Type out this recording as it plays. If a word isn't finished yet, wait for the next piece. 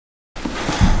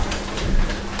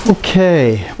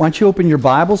Okay, why don't you open your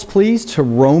Bibles, please, to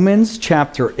Romans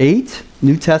chapter 8,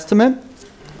 New Testament.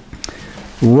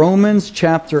 Romans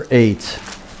chapter 8.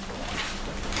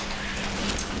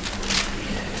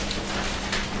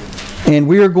 And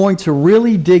we are going to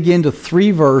really dig into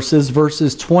three verses,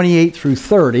 verses 28 through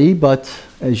 30, but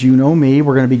as you know me,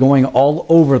 we're going to be going all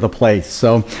over the place.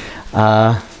 So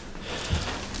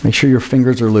make sure your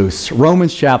fingers are loose.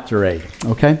 Romans chapter 8,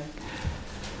 okay?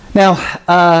 Now,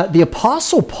 the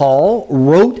Apostle Paul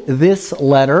wrote this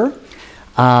letter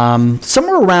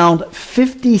somewhere around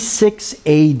 56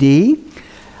 A.D.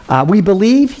 We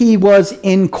believe he was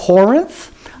in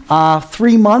Corinth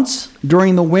 3 months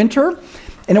during the winter,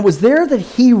 and it was there that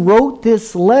he wrote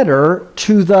this letter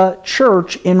to the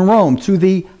church in Rome, to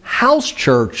the house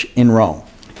church in Rome.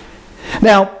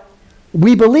 Now,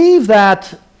 we believe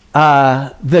that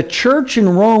the church in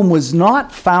Rome was not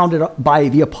founded by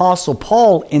the Apostle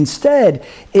Paul. Instead,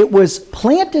 it was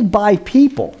planted by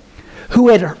people who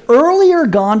had earlier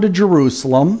gone to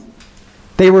Jerusalem.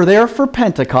 They were there for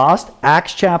Pentecost,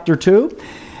 Acts chapter 2.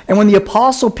 And when the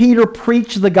Apostle Peter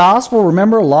preached the gospel,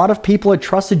 remember, a lot of people had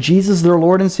trusted Jesus as their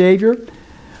Lord and Savior.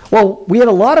 Well, we had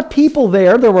a lot of people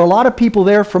there. There were a lot of people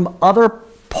there from other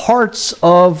parts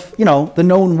of, the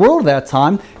known world at that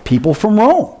time, people from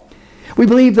Rome. We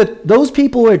believe that those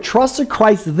people who had trusted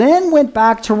Christ then went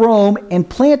back to Rome and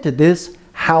planted this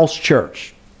house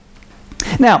church.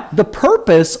 Now, the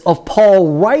purpose of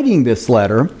Paul writing this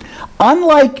letter,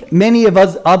 unlike many of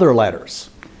us other letters,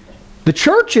 the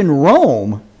church in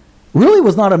Rome really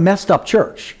was not a messed up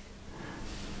church.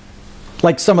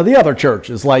 Like some of the other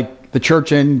churches, like the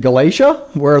church in Galatia,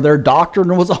 where their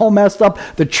doctrine was all messed up,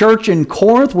 the church in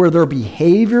Corinth, where their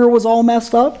behavior was all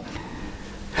messed up.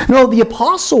 No, the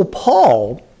Apostle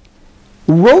Paul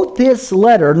wrote this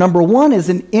letter, number one, as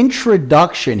an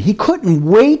introduction. He couldn't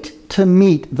wait to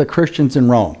meet the Christians in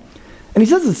Rome. And he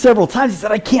says it several times. He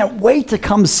said, I can't wait to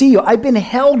come see you. I've been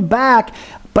held back,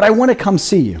 but I want to come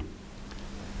see you.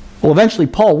 Well, eventually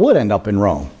Paul would end up in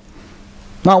Rome.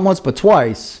 Not once, but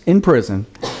twice, in prison.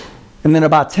 And then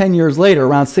about 10 years later,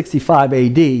 around 65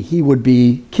 AD, he would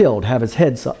be killed, have his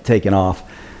head taken off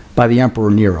by the Emperor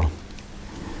Nero.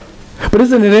 But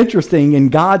isn't it interesting, in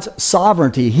God's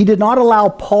sovereignty, he did not allow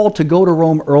Paul to go to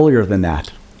Rome earlier than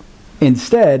that.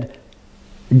 Instead,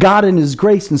 God in his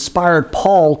grace inspired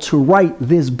Paul to write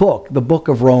this book, the book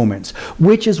of Romans,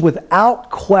 which is without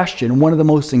question one of the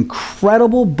most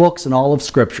incredible books in all of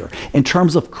Scripture in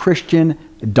terms of Christian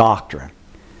doctrine.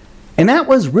 And that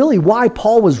was really why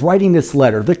Paul was writing this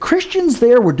letter. The Christians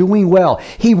there were doing well.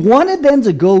 He wanted them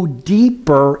to go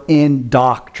deeper in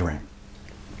doctrine.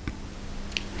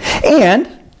 And,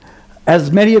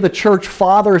 as many of the church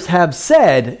fathers have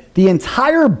said, the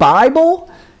entire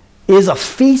Bible is a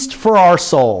feast for our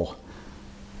soul.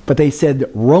 But they said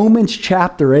that Romans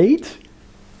chapter 8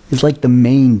 is like the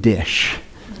main dish.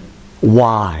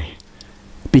 Why?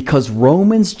 Because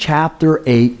Romans chapter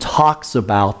 8 talks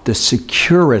about the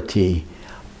security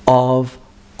of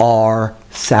our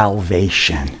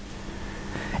salvation.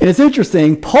 And it's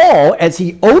interesting, Paul, as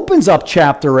he opens up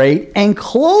chapter 8 and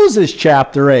closes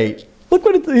chapter 8, look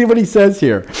what he says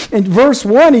here. In verse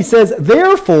 1, he says,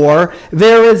 therefore,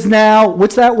 there is now,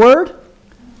 what's that word?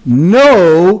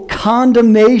 No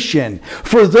condemnation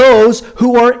for those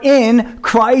who are in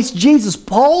Christ Jesus.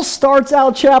 Paul starts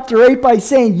out chapter 8 by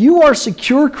saying, you are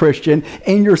secure, Christian,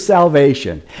 in your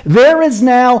salvation. There is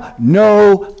now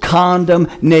no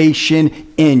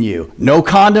condemnation in you. No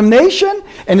condemnation.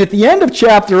 And at the end of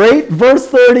chapter 8, verse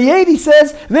 38, he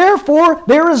says, therefore,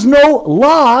 there is no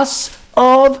loss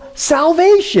of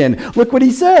salvation. Look what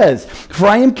he says. For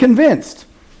I am convinced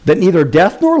that neither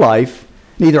death nor life,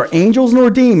 neither angels nor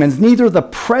demons, neither the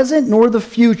present nor the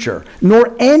future,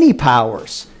 nor any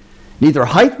powers, neither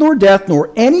height nor depth,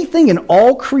 nor anything in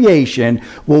all creation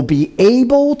will be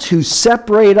able to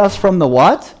separate us from the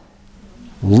what?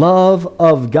 Love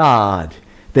of God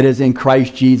that is in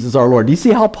Christ Jesus our Lord. Do you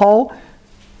see how Paul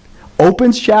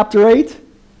opens chapter 8?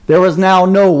 There is now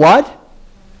no what?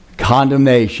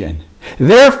 Condemnation.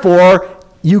 Therefore,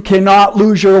 you cannot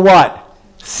lose your what?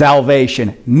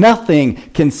 Salvation. Nothing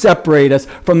can separate us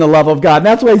from the love of God. And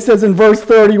that's what he says in verse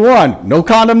 31. No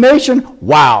condemnation?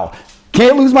 Wow.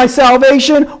 Can't lose my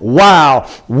salvation? Wow.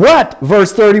 What,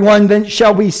 verse 31, then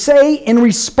shall we say in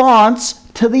response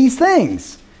to these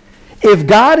things? If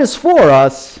God is for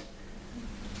us,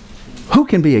 who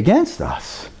can be against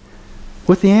us?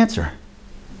 What's the answer?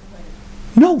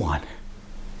 No one.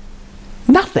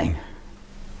 Nothing.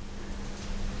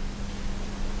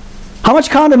 How much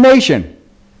condemnation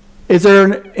is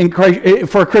there in Christ,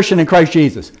 for a Christian in Christ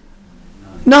Jesus?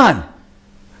 None.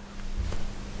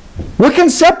 What can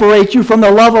separate you from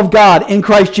the love of God in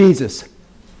Christ Jesus?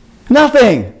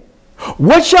 Nothing.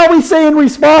 What shall we say in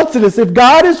response to this? If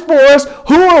God is for us,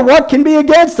 who or what can be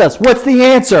against us? What's the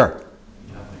answer?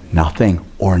 Nothing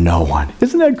or no one.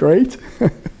 Isn't that great?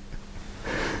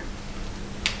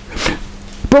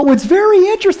 But what's very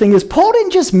interesting is Paul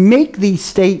didn't just make these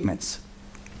statements.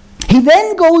 He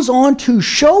then goes on to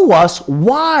show us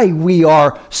why we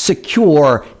are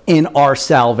secure in our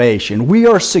salvation. We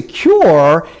are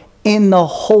secure in the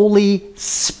Holy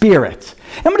Spirit.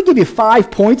 I'm going to give you 5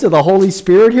 points of the Holy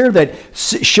Spirit here that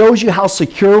shows you how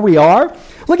secure we are.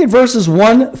 Look at verses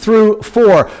 1 through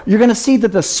 4. You're going to see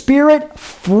that the Spirit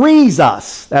frees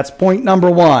us. That's point number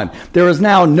 1. There is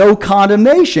now no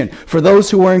condemnation for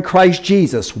those who are in Christ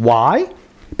Jesus. Why?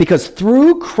 Because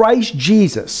through Christ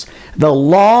Jesus, the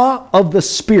law of the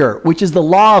Spirit, which is the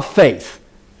law of faith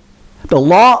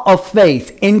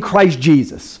in Christ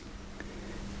Jesus,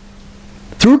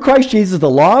 through Christ Jesus, the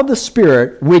law of the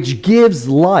Spirit, which gives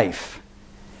life,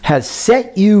 has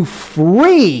set you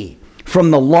free from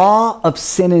the law of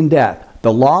sin and death.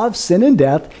 The law of sin and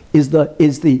death is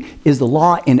the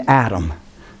law in Adam.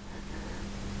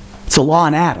 It's a law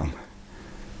in Adam.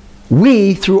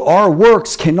 We, through our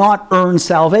works, cannot earn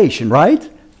salvation, right?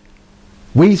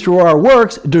 We, through our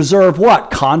works, deserve what?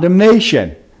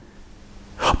 Condemnation.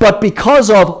 But because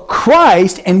of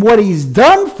Christ and what He's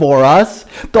done for us,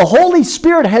 the Holy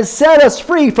Spirit has set us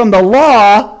free from the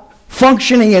law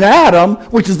functioning in Adam,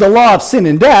 which is the law of sin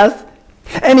and death,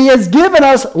 and He has given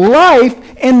us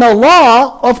life in the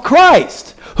law of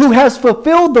Christ, who has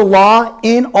fulfilled the law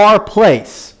in our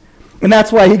place. And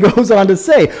that's why he goes on to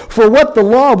say, for what the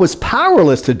law was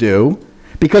powerless to do,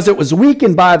 because it was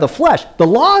weakened by the flesh. The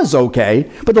law is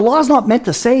okay, but the law is not meant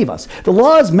to save us. The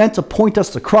law is meant to point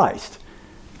us to Christ.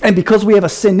 And because we have a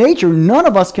sin nature, none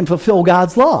of us can fulfill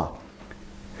God's law.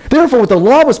 Therefore, what the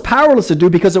law was powerless to do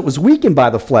because it was weakened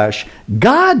by the flesh,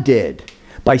 God did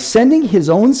by sending His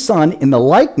own Son in the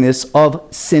likeness of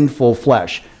sinful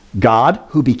flesh. God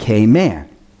who became man,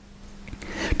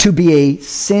 to be a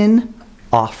sin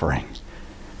offering.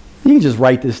 You can just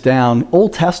write this down.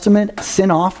 Old Testament sin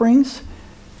offerings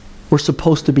were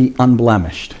supposed to be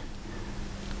unblemished.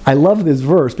 I love this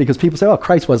verse because people say, oh,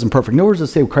 Christ wasn't perfect. Nowhere does it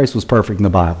say Christ was perfect in the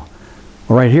Bible.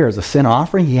 Well, right here is a sin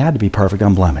offering. He had to be perfect,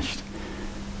 unblemished,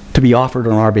 to be offered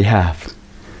on our behalf.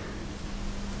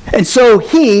 And so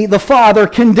He, the Father,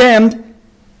 condemned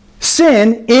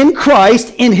sin in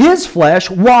Christ, in His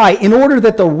flesh. Why? In order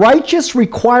that the righteous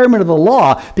requirement of the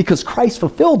law, because Christ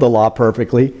fulfilled the law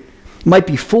perfectly, might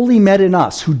be fully met in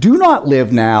us, who do not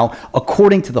live now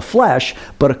according to the flesh,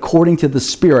 but according to the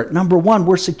Spirit. Number 1,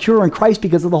 we're secure in Christ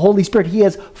because of the Holy Spirit. He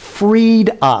has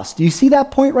freed us. Do you see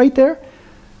that point right there?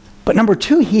 But number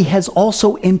 2, He has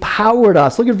also empowered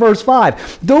us. Look at verse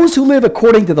 5. Those who live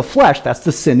according to the flesh, that's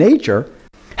the sin nature,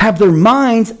 have their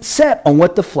minds set on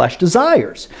what the flesh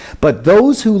desires. But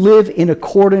those who live in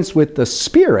accordance with the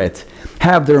Spirit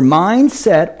have their minds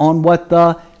set on what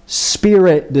the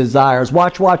Spirit desires.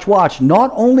 Watch, watch, watch.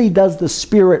 Not only does the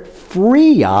Spirit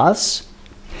free us,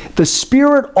 the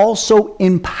Spirit also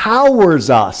empowers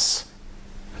us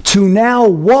to now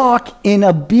walk in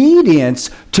obedience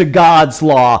to God's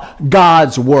law,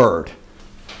 God's word.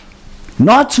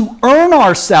 Not to earn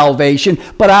our salvation,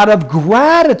 but out of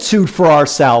gratitude for our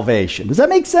salvation. Does that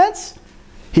make sense?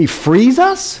 He frees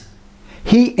us.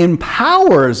 He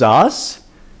empowers us.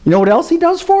 You know what else He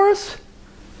does for us?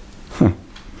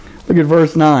 Look at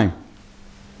verse 9.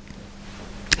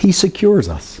 He secures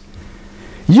us.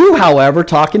 You, however,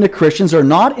 talking to Christians, are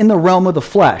not in the realm of the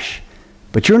flesh,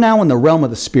 but you're now in the realm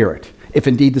of the Spirit, if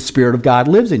indeed the Spirit of God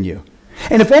lives in you.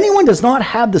 And if anyone does not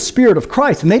have the Spirit of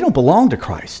Christ, then they don't belong to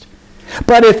Christ.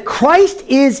 But if Christ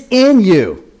is in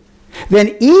you,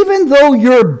 then even though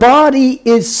your body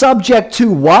is subject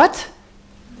to what?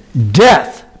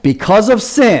 Death, because of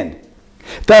sin,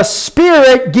 the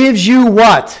Spirit gives you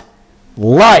what?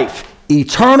 Life,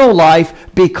 eternal life,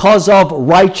 because of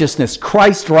righteousness,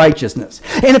 Christ's righteousness.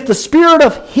 And if the Spirit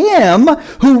of Him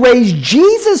who raised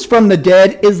Jesus from the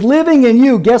dead is living in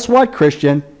you, guess what,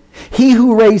 Christian? He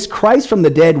who raised Christ from the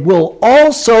dead will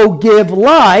also give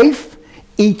life,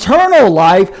 eternal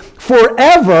life,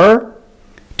 forever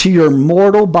to your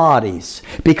mortal bodies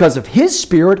because of His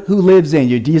Spirit who lives in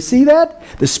you. Do you see that?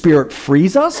 The Spirit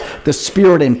frees us. The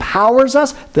Spirit empowers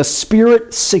us. The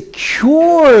Spirit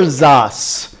secures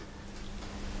us.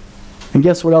 And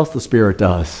guess what else the Spirit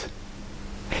does?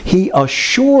 He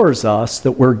assures us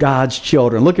that we're God's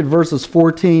children. Look at verses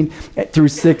 14 through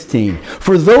 16.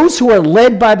 For those who are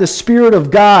led by the Spirit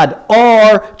of God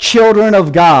are children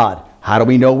of God. How do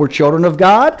we know we're children of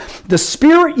God? The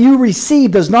Spirit you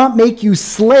receive does not make you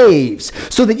slaves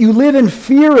so that you live in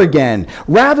fear again.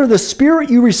 Rather, the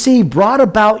Spirit you receive brought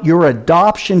about your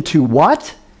adoption to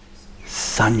what?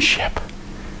 Sonship.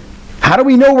 How do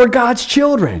we know we're God's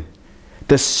children?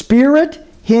 The Spirit,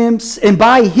 and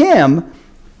by Him,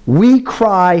 we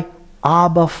cry,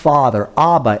 Abba, Father.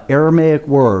 Abba, Aramaic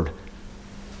word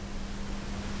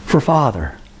for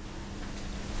Father.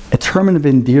 A term of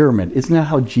endearment. Isn't that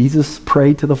how Jesus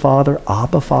prayed to the Father?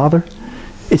 Abba, Father?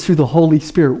 It's through the Holy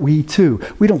Spirit, we too.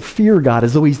 We don't fear God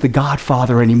as though He's the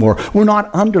Godfather anymore. We're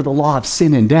not under the law of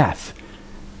sin and death.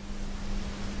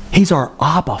 He's our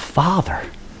Abba, Father.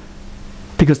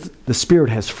 Because the Spirit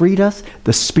has freed us.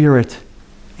 The Spirit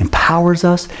empowers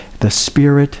us. The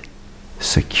Spirit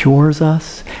secures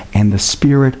us. And the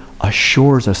Spirit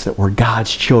assures us that we're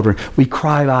God's children. We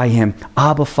cry by Him,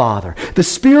 Abba, Father. The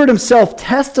Spirit Himself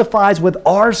testifies with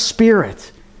our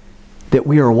spirit that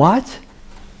we are what?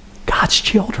 God's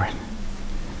children.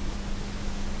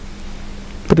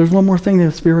 But there's one more thing that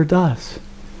the Spirit does.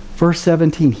 Verse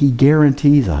 17, He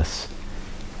guarantees us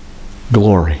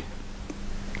glory.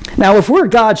 Now, if we're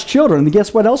God's children, then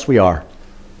guess what else we are?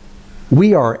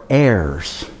 We are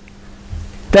heirs.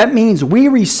 That means we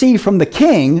receive from the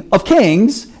King of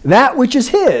Kings that which is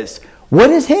His. What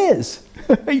is His?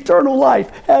 Eternal life,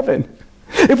 heaven.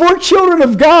 If we're children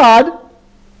of God,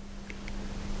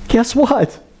 guess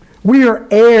what? We are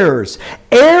heirs.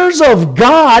 Heirs of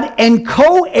God and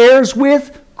co-heirs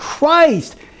with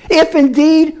Christ. If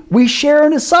indeed we share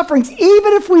in His sufferings,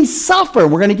 even if we suffer,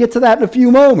 we're going to get to that in a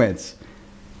few moments,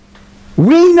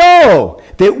 we know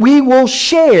that we will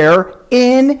share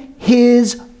in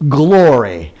His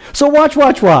glory. So watch.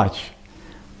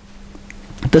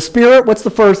 The Spirit, what's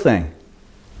the first thing?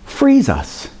 Frees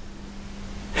us.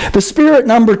 The Spirit,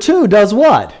 number 2, does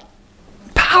what?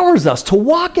 Powers us to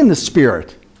walk in the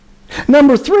Spirit.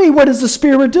 Number 3, what does the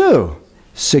Spirit do?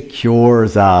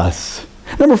 Secures us.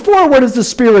 Number 4, what does the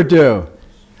Spirit do?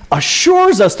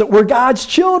 Assures us that we're God's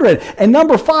children. And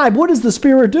number 5, what does the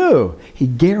Spirit do? He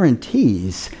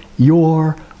guarantees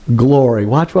your glory.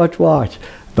 Watch.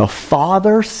 The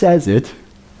Father says it.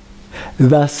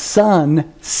 The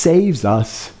Son saves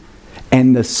us.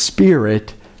 And the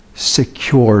Spirit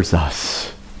secures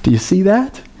us. Do you see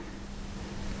that?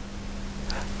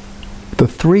 The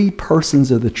 3 persons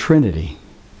of the Trinity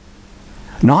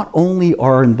not only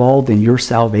are involved in your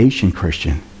salvation,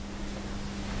 Christian,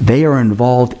 they are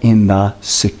involved in the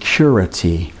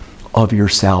security of your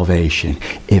salvation.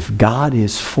 If God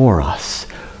is for us,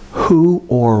 who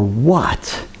or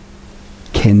what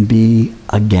can be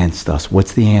against us?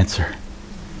 What's the answer?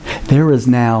 There is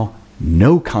now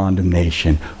no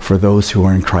condemnation for those who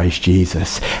are in Christ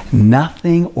Jesus.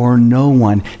 Nothing or no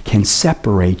one can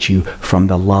separate you from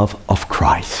the love of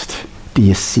Christ. Do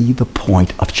you see the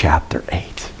point of chapter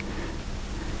 8?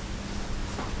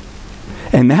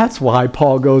 And that's why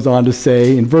Paul goes on to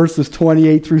say in verses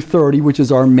 28 through 30, which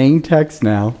is our main text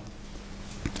now,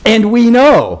 and we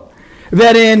know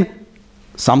that in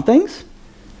some things,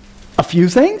 a few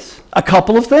things, a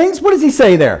couple of things, what does he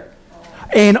say there?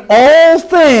 In all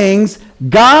things,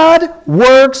 God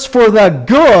works for the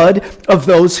good of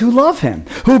those who love Him,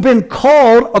 who've been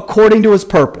called according to His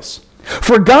purpose.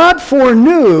 For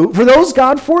those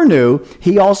God foreknew,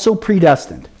 He also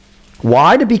predestined.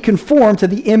 Why? To be conformed to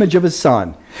the image of His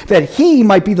Son, that He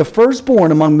might be the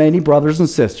firstborn among many brothers and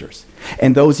sisters.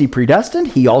 And those He predestined,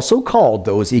 He also called.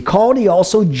 Those He called, He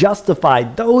also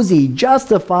justified. Those He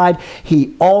justified,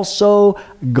 He also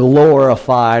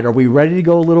glorified. Are we ready to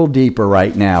go a little deeper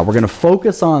right now? We're going to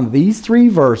focus on these 3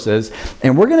 verses,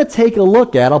 and we're going to take a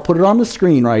look at, I'll put it on the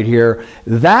screen right here,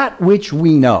 that which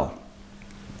we know.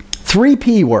 3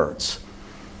 P words.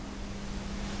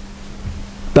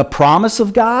 The promise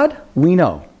of God, we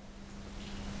know.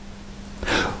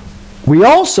 We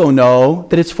also know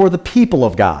that it's for the people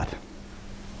of God.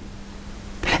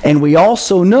 And we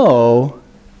also know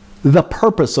the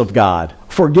purpose of God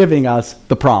for giving us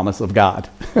the promise of God.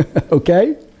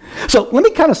 Okay? So let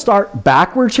me kind of start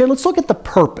backwards here. Let's look at the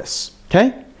purpose.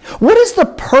 Okay? What is the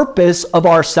purpose of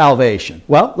our salvation?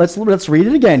 Well, let's read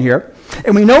it again here.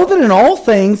 And we know that in all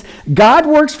things, God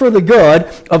works for the good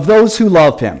of those who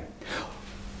love Him,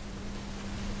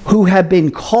 who have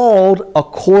been called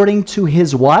according to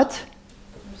His what?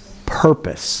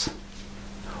 Purpose.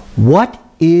 What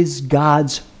is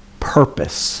God's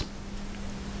purpose?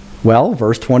 Well,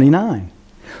 verse 29.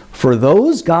 For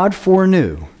those God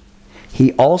foreknew,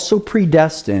 He also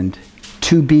predestined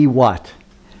to be what?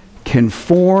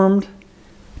 Conformed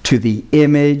to the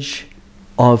image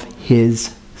of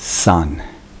His Son,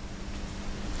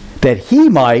 that He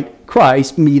might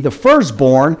Christ be the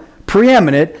firstborn,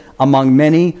 preeminent among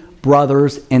many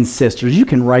brothers and sisters. You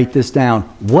can write this down.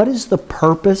 What is the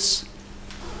purpose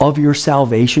of your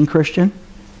salvation, Christian?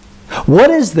 What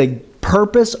is the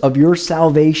purpose of your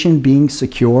salvation being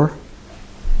secure?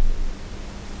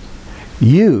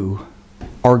 You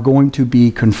are going to be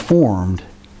conformed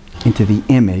into the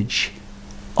image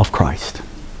of Christ.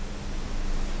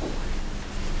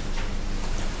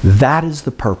 That is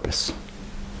the purpose.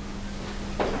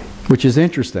 Which is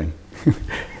interesting.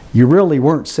 You really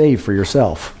weren't saved for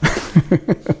yourself.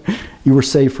 You were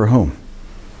saved for whom?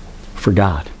 For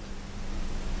God.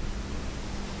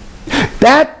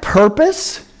 That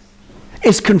purpose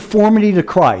is conformity to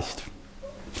Christ.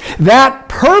 That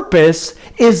purpose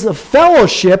is the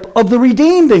fellowship of the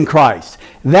redeemed in Christ.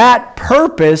 That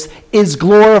purpose is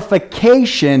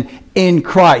glorification in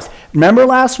Christ. Remember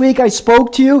last week I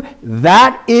spoke to you?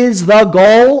 That is the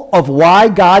goal of why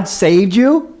God saved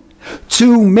you.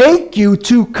 To make you,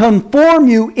 to conform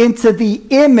you into the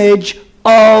image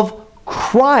of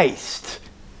Christ.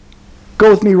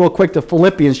 Go with me real quick to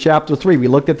Philippians chapter 3. We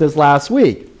looked at this last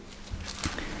week.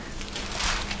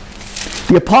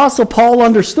 The Apostle Paul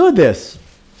understood this.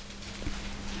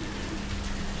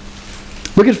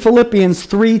 Look at Philippians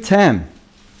 3:10.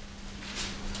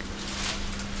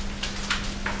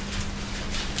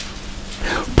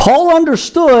 Paul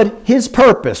understood his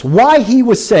purpose, why he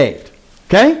was saved.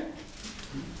 Okay?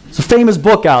 It's a famous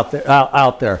book out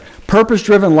there.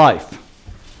 Purpose-Driven Life.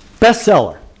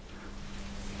 Bestseller.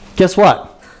 Guess what?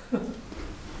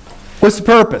 What's the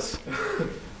purpose?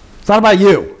 It's not about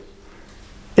you.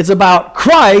 It's about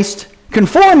Christ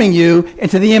conforming you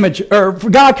into the image, or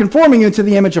God conforming you into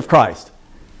the image of Christ.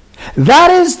 That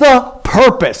is the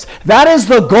purpose. That is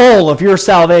the goal of your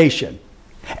salvation.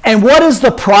 And what is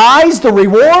the prize, the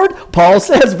reward? Paul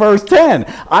says, verse 10,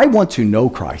 I want to know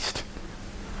Christ.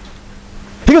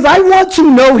 Because I want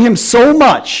to know him so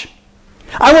much.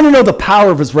 I want to know the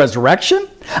power of his resurrection.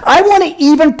 I want to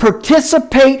even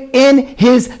participate in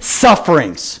his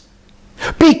sufferings.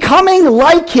 Becoming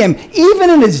like him, even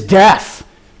in his death.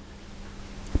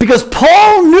 Because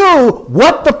Paul knew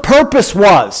what the purpose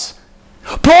was.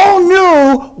 Paul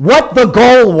knew what the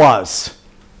goal was.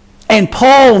 And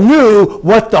Paul knew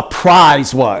what the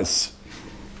prize was.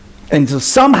 And so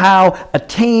somehow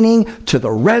attaining to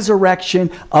the resurrection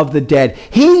of the dead.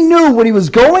 He knew what he was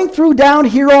going through down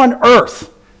here on earth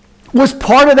was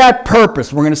part of that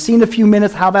purpose. We're going to see in a few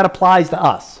minutes how that applies to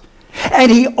us.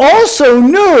 And he also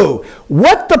knew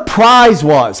what the prize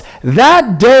was.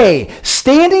 That day,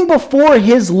 standing before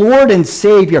his Lord and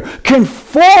Savior,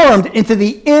 conformed into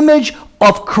the image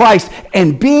of Christ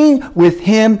and being with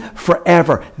him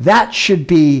forever. That should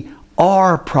be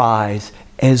our prize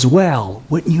as well.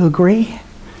 Wouldn't you agree?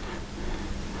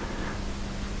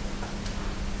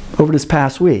 Over this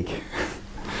past week,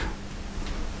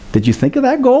 did you think of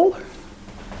that goal?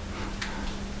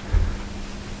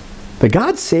 That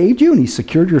God saved you and he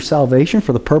secured your salvation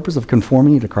for the purpose of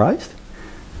conforming you to Christ?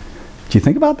 Did you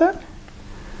think about that?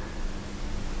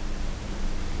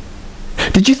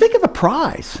 Did you think of the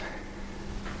prize?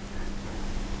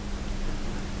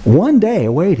 One day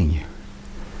awaiting you.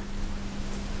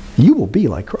 You will be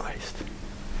like Christ.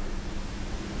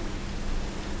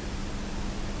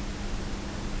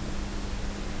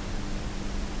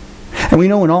 And we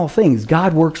know in all things,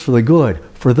 God works for the good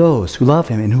for those who love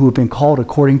him and who have been called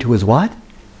according to his what?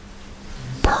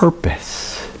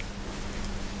 Purpose.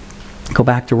 Go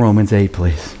back to Romans 8,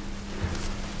 please.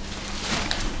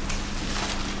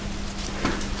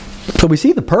 So we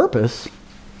see the purpose.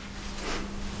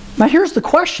 Now here's the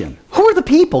question. Who are the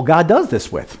people God does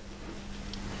this with?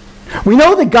 We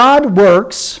know that God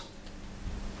works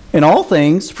in all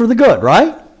things for the good,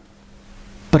 right?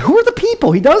 But who are the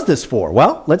people he does this for?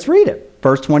 Well, let's read it.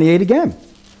 Verse 28 again.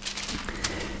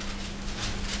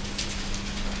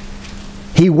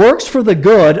 He works for the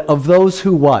good of those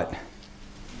who what?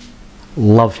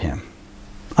 Love him.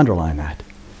 Underline that.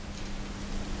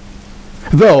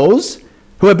 Those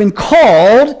who have been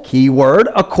called, keyword,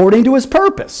 according to his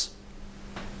purpose.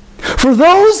 For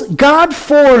those God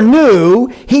foreknew,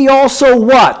 he also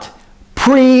what?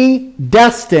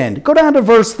 Predestined. Go down to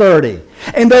verse 30.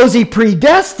 And those he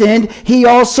predestined, he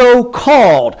also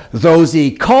called. Those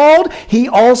he called, he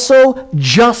also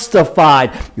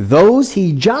justified. Those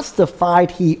he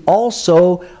justified, he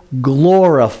also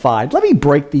glorified. Let me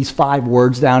break these 5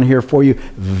 words down here for you.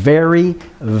 Very,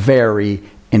 very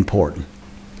important.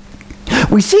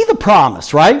 We see the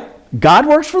promise, right? God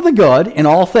works for the good in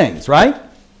all things, right?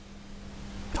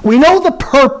 We know the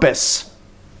purpose.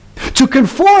 To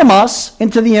conform us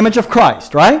into the image of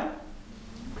Christ, right?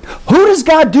 Who does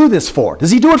God do this for?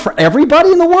 Does he do it for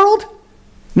everybody in the world?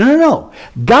 No, no, no.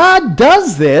 God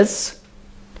does this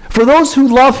for those who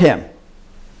love him.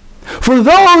 For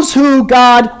those who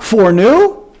God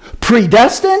foreknew,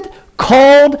 predestined,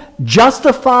 called,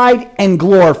 justified, and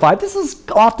glorified. This is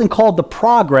often called the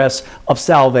progress of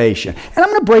salvation. And I'm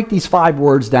going to break these 5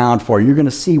 words down for you. You're going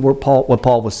to see what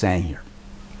Paul was saying here.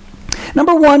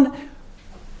 Number 1,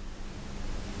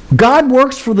 God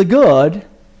works for the good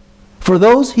for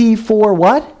those he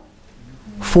foreknew.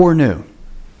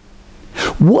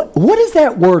 What does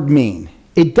that word mean?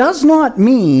 It does not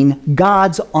mean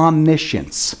God's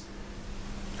omniscience.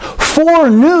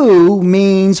 Foreknew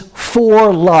means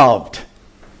foreloved.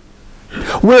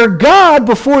 Where God,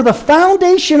 before the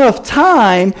foundation of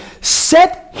time,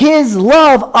 set his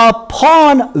love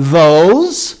upon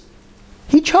those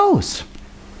he chose.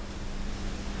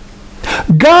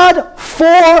 God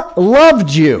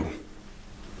foreloved you.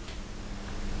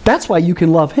 That's why you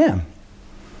can love him.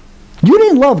 You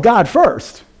didn't love God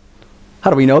first.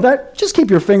 How do we know that? Just keep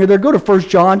your finger there. Go to 1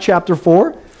 John chapter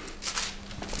 4.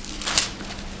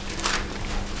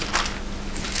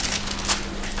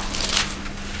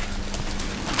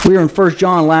 We were in 1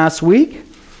 John last week.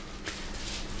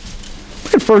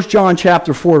 Look at 1 John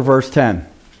chapter 4, verse 10.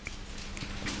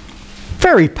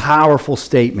 Very powerful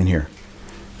statement here.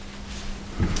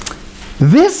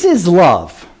 This is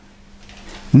love.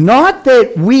 Not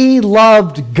that we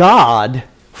loved God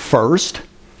first.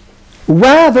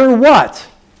 Rather what?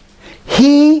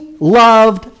 He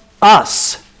loved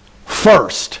us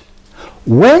first.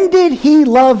 When did he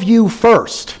love you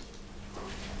first?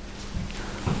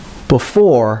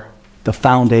 Before the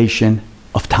foundation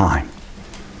of time.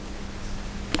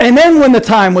 And then when the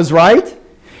time was right,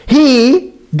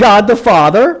 he, God the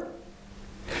Father,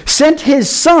 sent his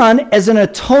Son as an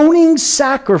atoning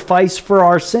sacrifice for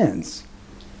our sins.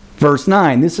 Verse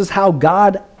 9, this is how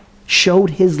God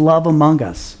showed his love among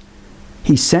us.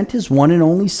 He sent his one and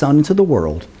only Son into the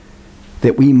world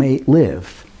that we may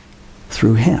live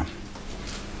through him.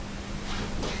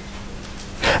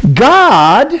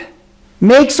 God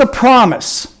makes a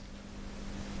promise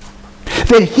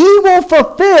that he will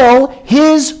fulfill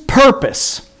his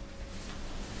purpose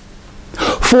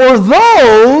for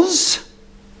those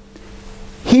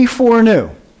he foreknew,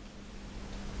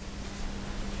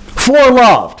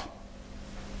 foreloved.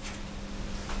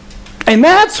 And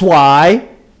that's why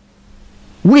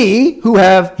we, who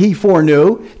have he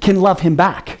foreknew, can love him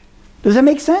back. Does that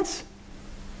make sense?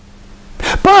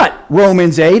 But,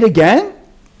 Romans 8 again,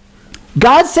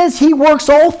 God says he works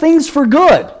all things for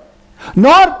good.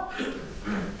 Not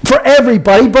for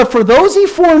everybody, but for those he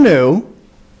foreknew,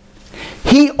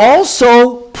 he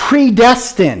also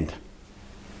predestined.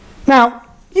 Now,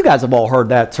 you guys have all heard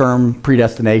that term,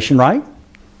 predestination, right?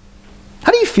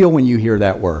 How do you feel when you hear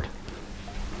that word?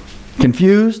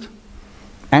 Confused?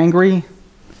 Angry?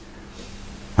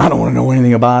 I don't want to know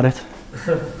anything about it.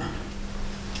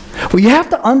 Well, you have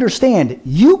to understand,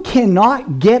 you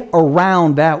cannot get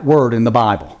around that word in the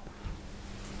Bible.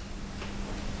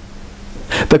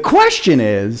 The question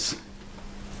is,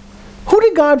 who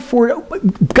did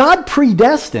God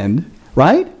predestined,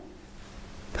 right?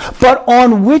 But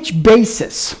on which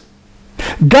basis?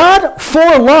 God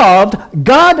foreloved,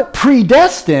 God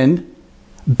predestined,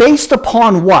 based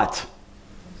upon what?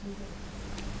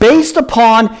 Based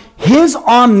upon his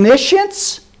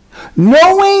omniscience,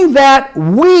 knowing that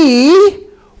we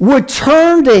would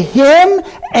turn to him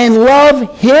and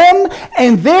love him,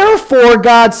 and therefore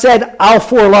God said, I'll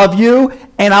forelove you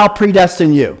and I'll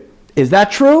predestine you. Is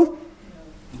that true?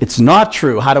 It's not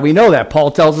true. How do we know that? Paul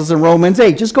tells us in Romans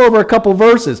 8. Just go over a couple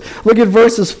verses. Look at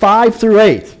verses 5 through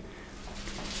 8.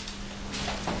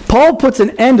 Paul puts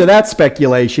an end to that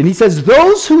speculation. He says,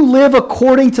 those who live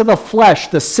according to the flesh,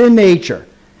 the sin nature,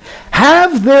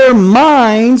 have their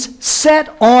minds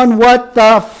set on what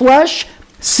the flesh,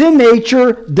 sin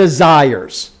nature,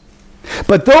 desires.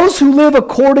 But those who live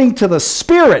according to the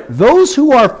Spirit, those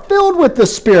who are filled with the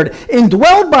Spirit,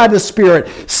 indwelled by the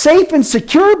Spirit, safe and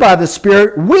secure by the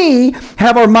Spirit, we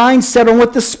have our minds set on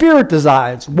what the Spirit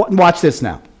desires. Watch this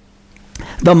now.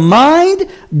 The mind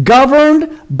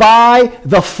governed by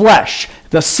the flesh,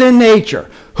 the sin nature.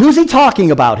 Who's he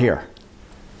talking about here?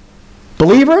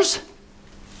 Believers?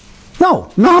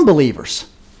 No, non-believers.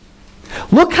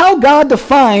 Look how God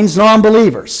defines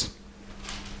non-believers.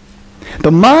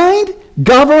 The mind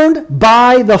governed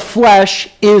by the flesh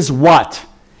is what?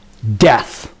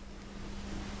 Death.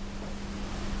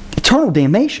 Eternal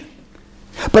damnation.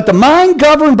 But the mind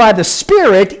governed by the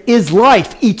Spirit is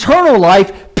life, eternal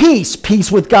life, peace,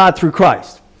 peace with God through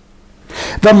Christ.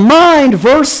 The mind,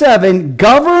 verse 7,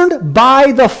 governed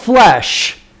by the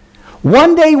flesh,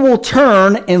 one day will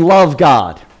turn and love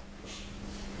God.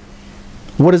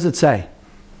 What does it say?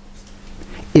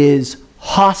 Is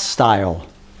hostile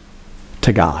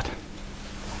to God.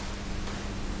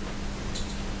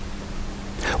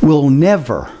 Will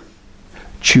never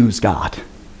choose God.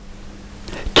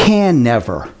 Can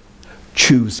never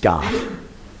choose God.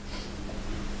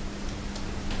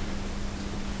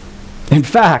 In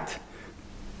fact,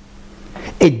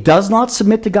 it does not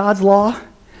submit to God's law,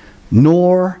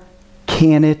 nor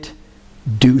can it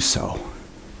do so.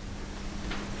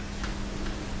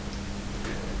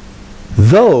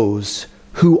 Those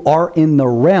who are in the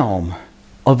realm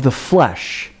of the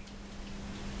flesh,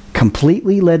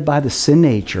 completely led by the sin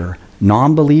nature,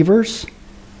 non-believers,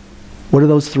 what are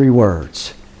those three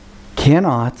words?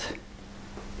 Cannot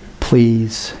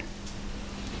please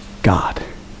God.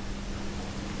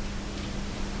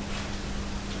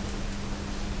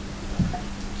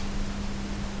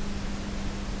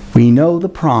 We know the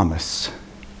promise.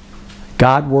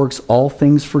 God works all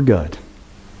things for good.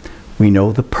 We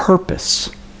know the purpose,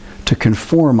 to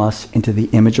conform us into the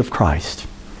image of Christ.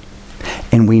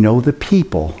 And we know the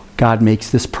people God makes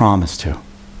this promise to.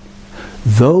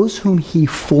 Those whom he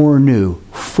foreknew,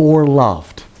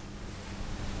 foreloved,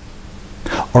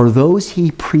 are those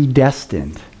he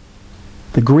predestined.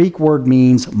 The Greek word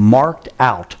means marked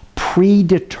out,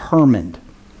 predetermined.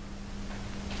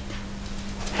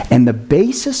 And the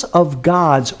basis of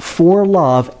God's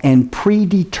forelove and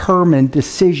predetermined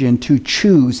decision to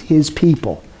choose his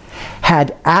people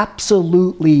had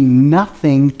absolutely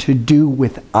nothing to do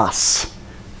with us.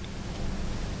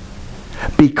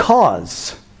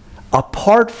 Because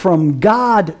apart from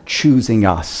God choosing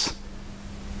us,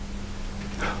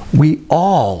 we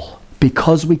all,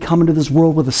 because we come into this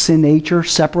world with a sin nature,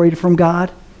 separated from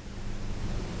God,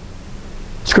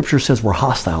 Scripture says we're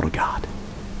hostile to God.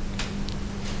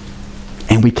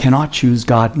 And we cannot choose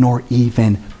God nor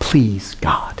even please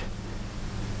God.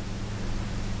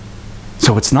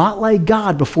 So it's not like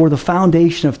God before the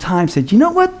foundation of time said, you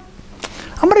know what?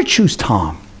 I'm going to choose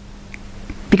Tom.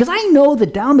 Because I know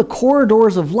that down the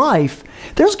corridors of life,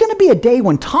 there's going to be a day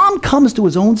when Tom comes to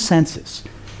his own senses.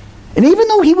 And even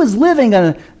though he was living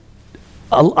a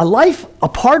life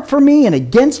apart from me and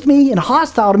against me and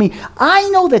hostile to me, I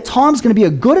know that Tom's going to be a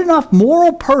good enough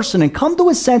moral person and come to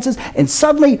his senses and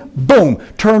suddenly, boom,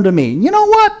 turn to me. You know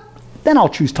what? Then I'll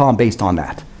choose Tom based on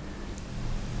that.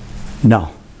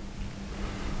 No.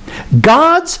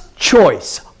 God's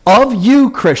choice of you,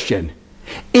 Christian,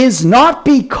 is not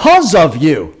because of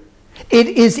you. It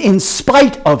is in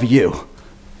spite of you.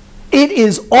 It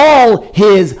is all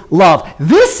his love.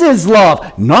 This is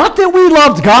love. Not that we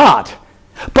loved God,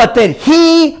 but that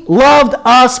he loved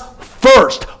us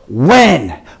first.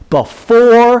 When?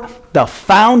 Before the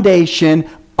foundation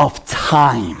of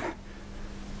time.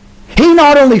 He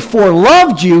not only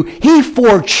foreloved you, he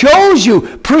forechose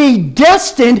you,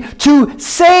 predestined to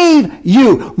save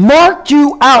you, marked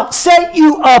you out, set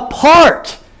you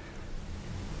apart.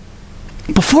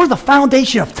 Before the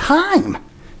foundation of time.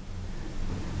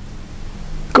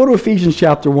 Go to Ephesians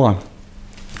chapter 1.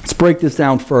 Let's break this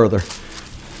down further.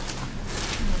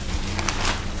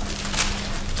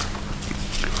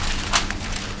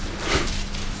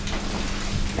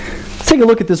 Let's take a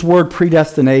look at this word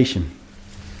predestination.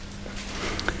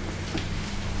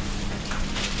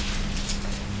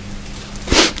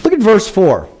 Look at verse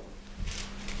 4.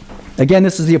 Again,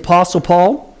 this is the Apostle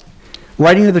Paul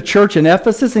writing to the church in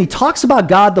Ephesus, and he talks about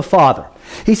God the Father.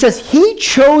 He says, he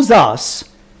chose us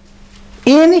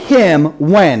in him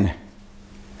when?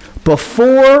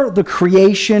 Before the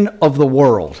creation of the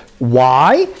world.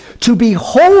 Why? To be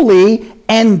holy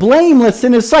and blameless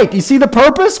in his sight. Do you see the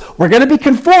purpose? We're going to be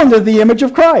conformed to the image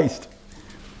of Christ.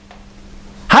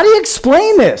 How do you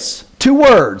explain this? 2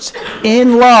 words.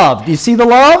 In love. Do you see the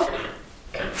love?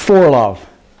 For love.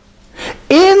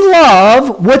 In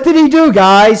love, what did he do,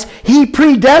 guys? He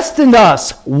predestined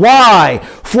us. Why?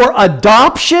 For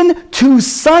adoption to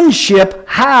sonship.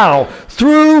 How?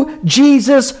 Through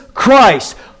Jesus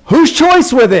Christ. Whose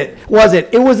choice was it?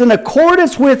 It was in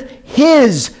accordance with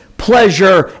his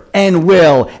pleasure and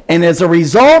will. And as a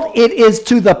result, it is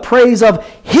to the praise of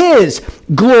his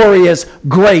glorious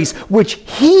grace, which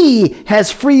he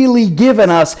has freely given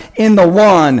us in the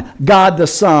one, God the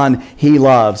Son, he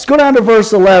loves. Go down to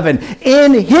verse 11.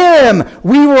 In him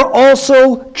we were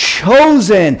also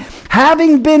chosen,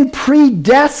 having been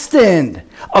predestined,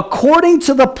 according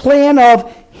to the plan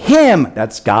of him,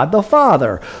 that's God the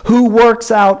Father, who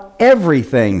works out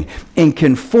everything in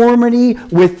conformity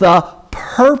with the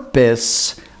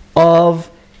purpose of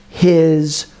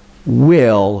his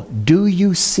will. Do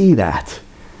you see that?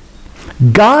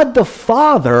 God the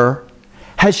Father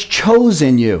has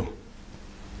chosen you.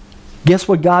 Guess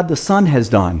what God the Son has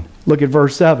done? Look at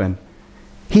verse 7.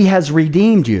 He has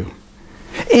redeemed you.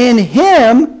 In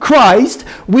him, Christ,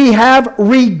 we have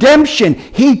redemption.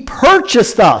 He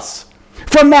purchased us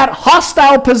from that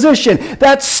hostile position,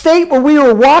 that state where we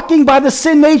were walking by the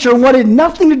sin nature and wanted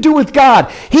nothing to do with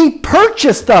God. He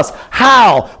purchased us.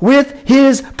 How? With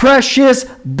his precious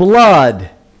blood.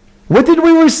 What did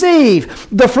we receive?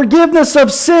 The forgiveness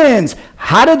of sins.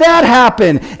 How did that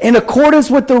happen? In accordance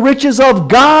with the riches of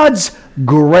God's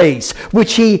grace,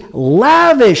 which he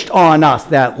lavished on us,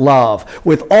 that love,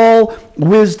 with all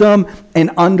wisdom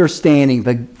and understanding.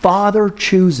 The Father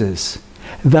chooses,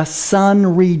 the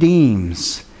Son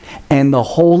redeems, and the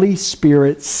Holy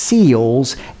Spirit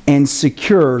seals and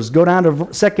secures. Go down to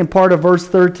the second part of verse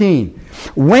 13.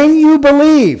 When you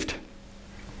believed,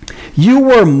 you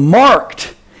were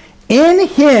marked in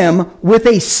him with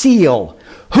a seal.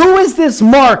 Who is this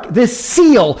mark, this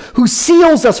seal, who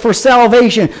seals us for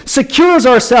salvation, secures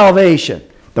our salvation?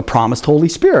 The promised Holy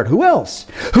Spirit. Who else?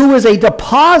 Who is a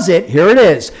deposit, here it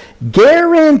is,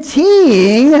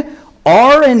 guaranteeing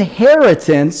our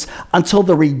inheritance until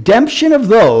the redemption of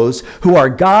those who are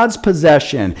God's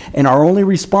possession, and our only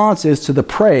response is to the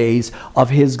praise of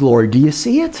his glory. Do you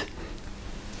see it?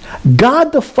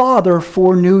 God the Father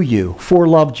foreknew you,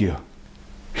 foreloved you.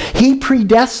 He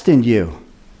predestined you.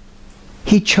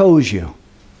 He chose you.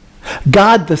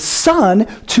 God the Son,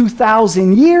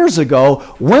 2,000 years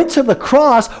ago, went to the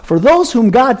cross for those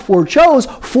whom God forechose,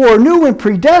 foreknew and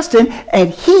predestined, and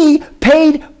he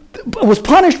was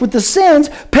punished with the sins,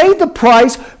 paid the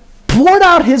price, poured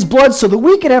out his blood so that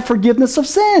we could have forgiveness of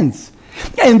sins.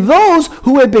 And those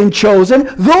who have been chosen,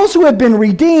 those who have been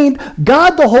redeemed,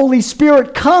 God the Holy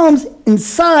Spirit comes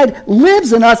inside,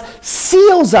 lives in us,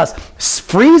 seals us,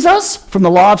 frees us from the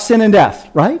law of sin and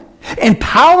death, right?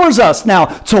 Empowers us now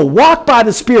to walk by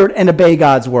the Spirit and obey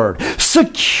God's word.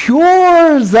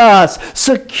 Secures us.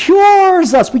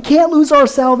 We can't lose our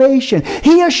salvation.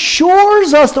 He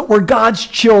assures us that we're God's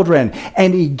children,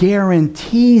 and he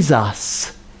guarantees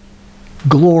us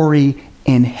glory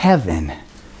in heaven.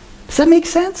 Does that make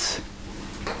sense?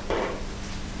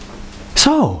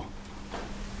 So,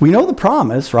 we know the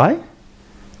promise, right?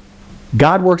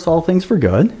 God works all things for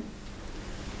good.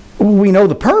 We know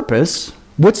the purpose.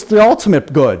 What's the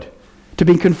ultimate good? To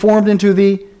be conformed into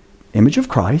the image of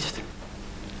Christ.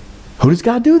 Who does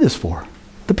God do this for?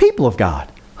 The people of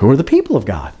God. Who are the people of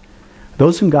God?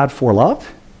 Those whom God foreloved,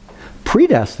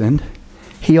 predestined.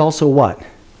 He also what?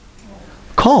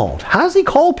 Called. How does he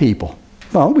call people?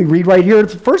 Well, we read right here at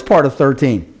the first part of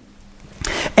 13.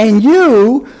 And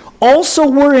you also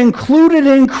were included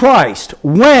in Christ.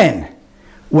 When?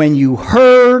 When you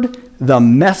heard the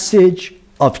message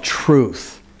of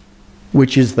truth,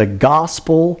 which is the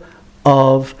gospel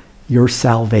of your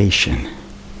salvation.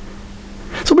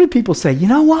 So many people say, you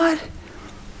know what?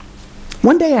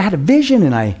 One day I had a vision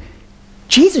and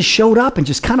Jesus showed up and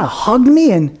just kind of hugged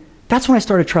me, and that's when I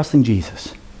started trusting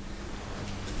Jesus.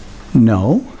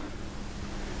 No.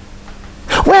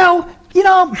 Well,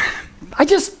 I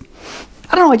just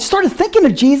started thinking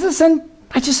of Jesus and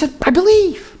I just said, I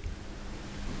believe.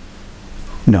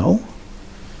 No.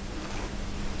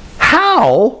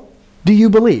 How do you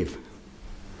believe?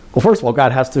 Well, first of all,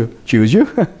 God has to choose you.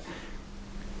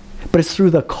 But it's through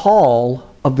the call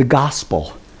of the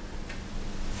gospel.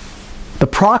 The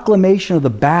proclamation of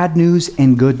the bad news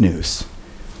and good news.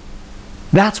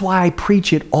 That's why I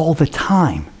preach it all the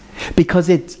time. Because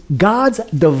it's God's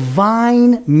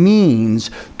divine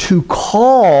means to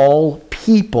call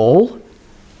people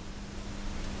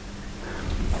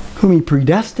whom he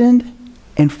predestined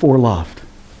and foreloved.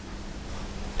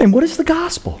 And what is the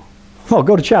gospel? Well,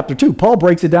 go to chapter 2. Paul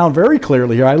breaks it down very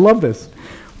clearly here. I love this.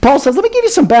 Paul says, let me give you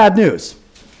some bad news.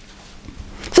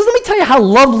 He says, let me tell you how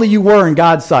lovely you were in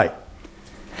God's sight.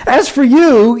 As for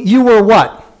you, you were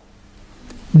what?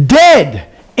 Dead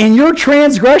in your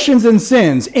transgressions and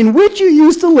sins, in which you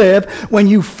used to live when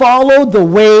you followed the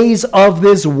ways of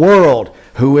this world.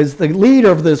 Who is the leader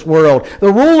of this world,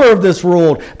 the ruler of this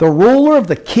world, the ruler of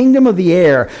the kingdom of the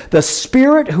air, the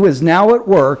spirit who is now at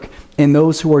work in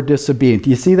those who are disobedient. Do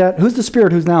you see that? Who's the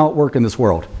spirit who's now at work in this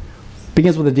world?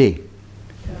 Begins with a D.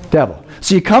 Devil.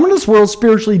 So you come into this world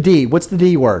spiritually D. What's the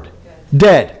D word?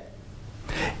 Dead.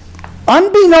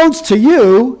 Unbeknownst to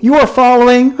you, you are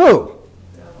following who?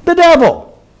 The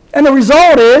devil. And the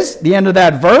result is, the end of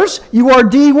that verse, you are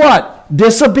D what?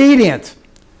 Disobedient.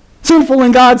 Sinful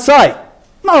in God's sight.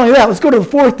 Not only that, let's go to the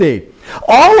fourth D.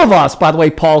 All of us, by the way,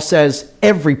 Paul says,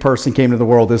 every person came to the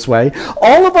world this way.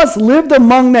 All of us lived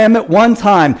among them at one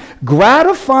time,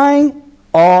 gratifying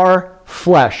our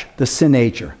flesh, the sin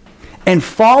nature, and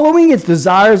following its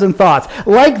desires and thoughts.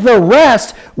 Like the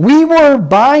rest, we were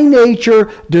by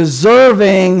nature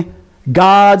deserving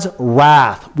God's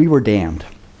wrath. We were damned.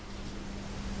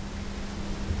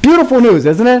 Beautiful news,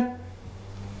 isn't it?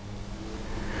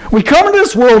 We come into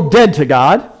this world dead to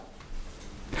God.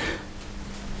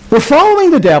 We're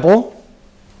following the devil.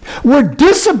 We're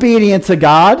disobedient to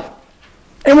God.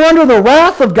 And we're under the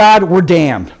wrath of God. We're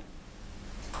damned.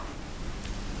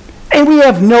 And we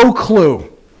have no clue.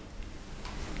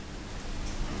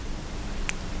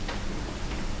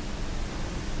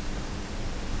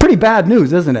 Pretty bad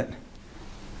news, isn't it?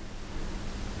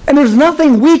 And there's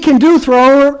nothing we can do through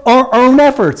our own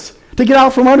efforts to get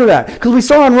out from under that. Because we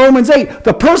saw in Romans 8,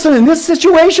 the person in this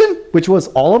situation, which was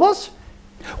all of us,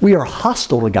 we are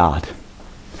hostile to God.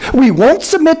 We won't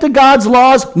submit to God's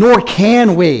laws, nor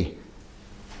can we.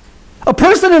 A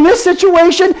person in this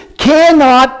situation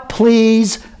cannot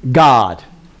please God.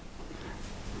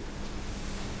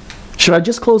 Should I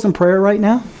just close in prayer right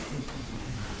now?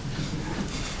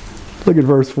 Look at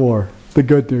verse 4, the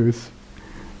good news.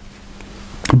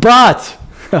 But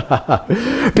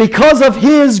because of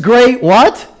his great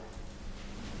what?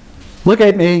 Look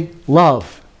at me.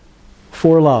 Love.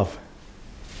 For love.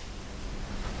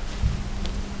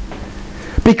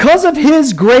 Because of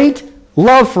his great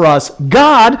love for us,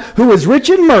 God, who is rich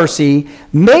in mercy,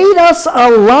 made us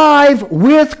alive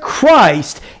with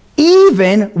Christ,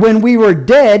 even when we were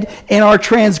dead in our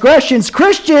transgressions.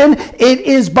 Christian, it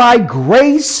is by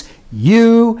grace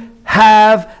you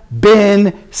have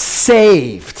been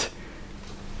saved.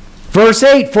 Verse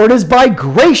 8, for it is by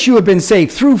grace you have been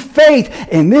saved through faith,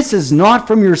 and this is not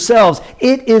from yourselves.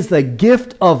 It is the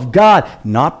gift of God,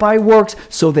 not by works,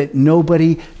 so that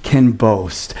nobody can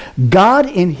boast. God,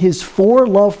 in his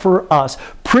forelove for us,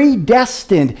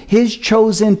 predestined his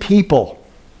chosen people.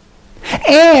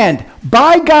 And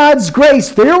by God's grace,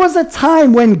 there was a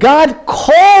time when God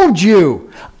called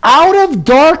you out of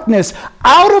darkness,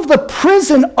 out of the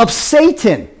prison of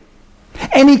Satan.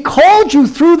 And he called you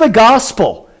through the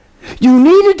gospel. You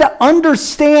needed to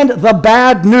understand the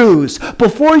bad news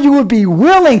before you would be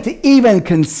willing to even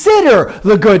consider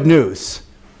the good news.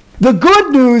 The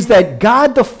good news that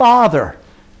God the Father,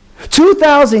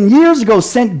 2,000 years ago,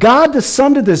 sent God the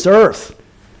Son to this earth.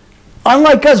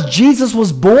 Unlike us, Jesus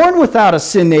was born without a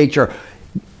sin nature,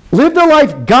 lived a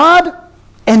life God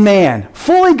and man,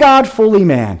 fully God, fully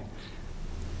man.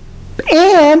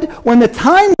 And when the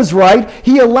time was right,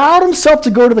 he allowed himself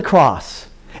to go to the cross.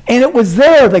 And it was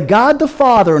there that God the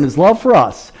Father, in his love for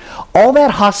us, all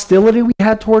that hostility we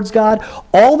had towards God,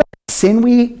 all that sin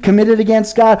we committed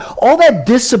against God, all that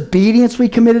disobedience we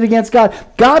committed against God,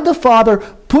 God the Father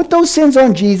put those sins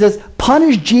on Jesus,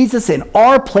 punished Jesus in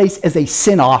our place as a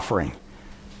sin offering.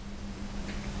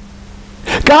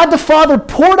 God the Father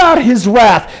poured out his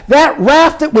wrath, that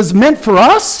wrath that was meant for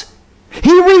us,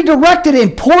 he redirected it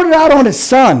and poured it out on his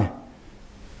Son.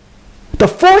 The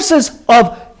forces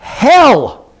of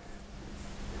hell,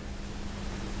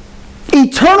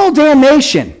 eternal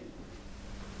damnation,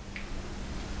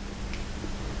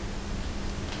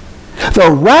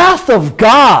 the wrath of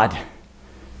God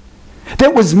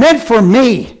that was meant for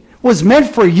me, was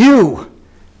meant for you,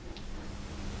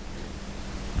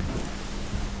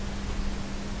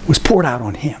 was poured out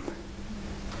on him.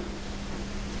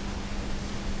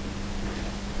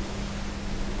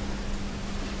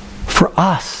 For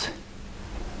us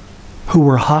who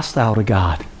were hostile to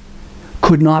God,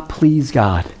 could not please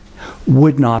God,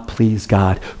 would not please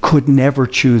God, could never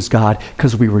choose God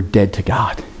because we were dead to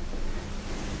God.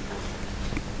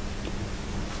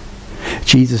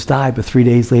 Jesus died, but 3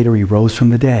 days later he rose from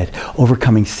the dead,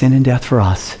 overcoming sin and death for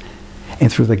us.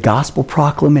 And through the gospel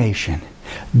proclamation,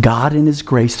 God in his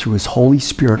grace, through his Holy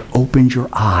Spirit, opened your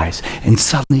eyes and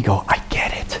suddenly you go, I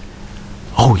get it.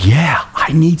 Oh yeah,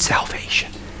 I need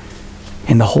salvation.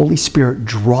 And the Holy Spirit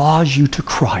draws you to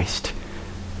Christ,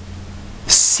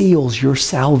 seals your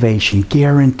salvation,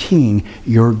 guaranteeing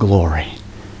your glory.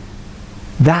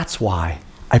 That's why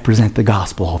I present the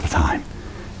gospel all the time.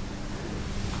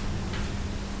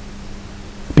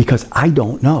 Because I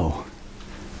don't know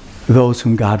those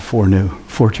whom God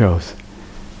forechose.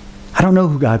 I don't know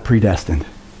who God predestined.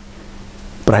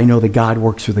 But I know that God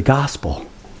works through the gospel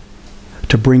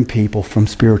to bring people from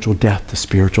spiritual death to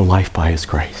spiritual life by his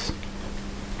grace.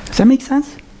 Does that make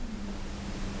sense?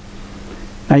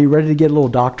 Now, you ready to get a little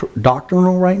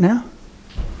doctrinal right now?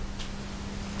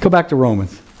 Go back to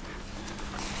Romans.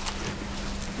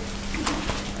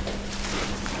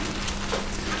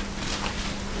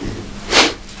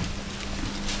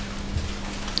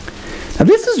 Now,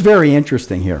 this is very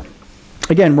interesting here.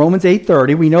 Again, Romans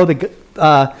 8:30, we know that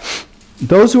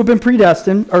those who have been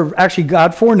predestined, or actually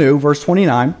God foreknew, verse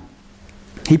 29,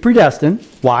 he predestined.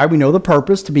 Why? We know the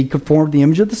purpose, to be conformed to the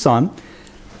image of the Son.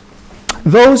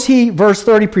 Those he, verse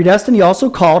 30, predestined, he also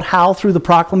called. How? Through the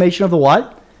proclamation of the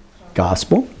what?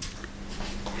 Gospel.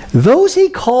 Those he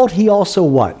called, he also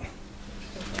what?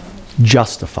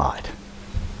 Justified.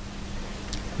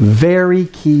 Very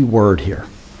key word here.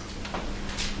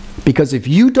 Because if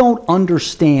you don't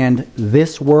understand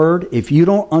this word, if you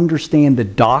don't understand the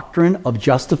doctrine of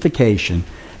justification,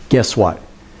 guess what?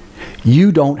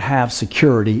 You don't have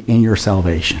security in your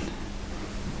salvation.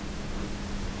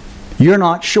 You're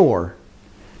not sure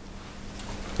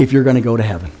if you're going to go to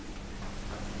heaven.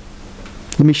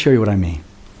 Let me show you what I mean.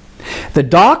 The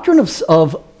doctrine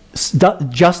of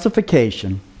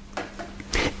justification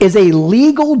is a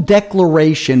legal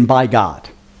declaration by God,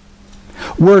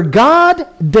 where God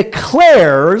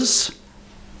declares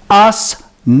us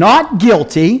not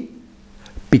guilty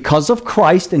because of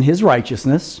Christ and his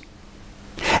righteousness,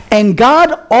 and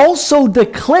God also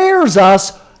declares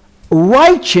us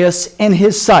righteous in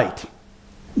his sight.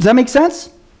 Does that make sense?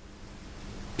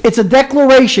 It's a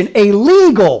declaration, a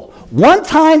legal,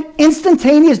 one-time,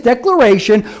 instantaneous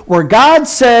declaration where God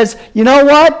says, you know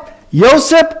what,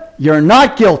 Joseph, you're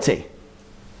not guilty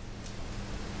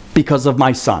because of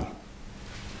my son.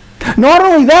 Not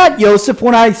only that, Joseph,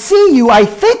 when I see you, I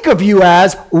think of you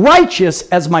as righteous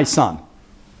as my son.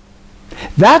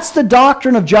 That's the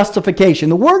doctrine of justification.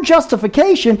 The word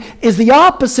justification is the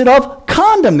opposite of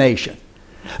condemnation.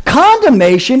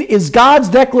 Condemnation is God's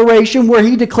declaration where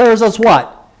he declares us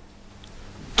what?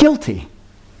 Guilty.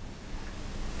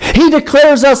 He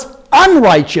declares us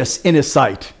unrighteous in his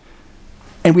sight.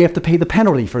 And we have to pay the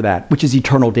penalty for that, which is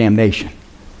eternal damnation.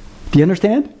 Do you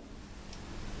understand?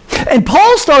 And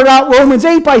Paul started out Romans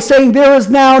 8 by saying there is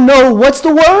now no, what's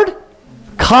the word?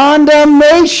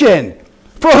 Condemnation.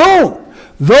 For whom?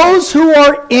 Those who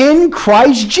are in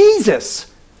Christ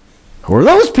Jesus. Who are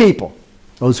those people?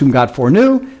 Those whom God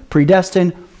foreknew,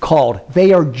 predestined, called.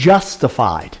 They are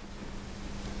justified.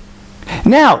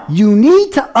 Now, you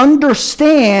need to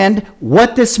understand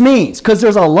what this means, because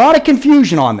there's a lot of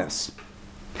confusion on this.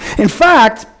 In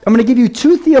fact, I'm going to give you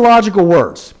two theological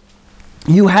words.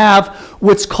 You have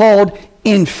what's called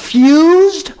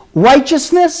infused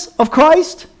righteousness of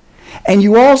Christ, and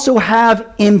you also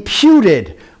have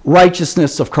imputed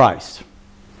righteousness of Christ.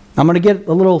 I'm going to get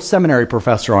a little seminary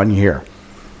professor on you here.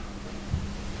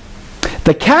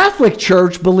 The Catholic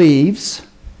Church believes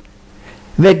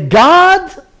that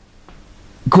God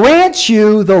grants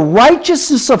you the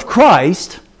righteousness of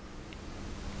Christ.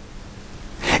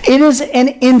 It is an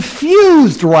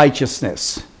infused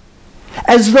righteousness,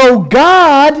 as though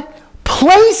God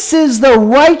places the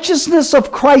righteousness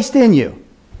of Christ in you.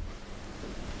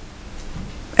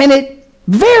 And it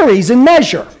varies in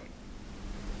measure.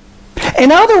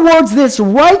 In other words, this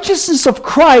righteousness of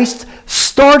Christ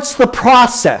starts the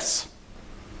process.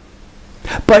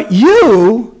 But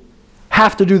you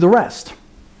have to do the rest.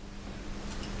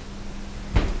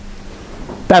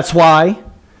 That's why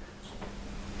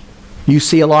you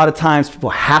see a lot of times people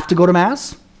have to go to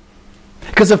Mass.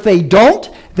 Because if they don't,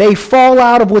 they fall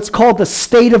out of what's called the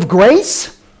state of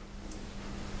grace.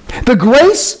 The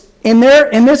grace in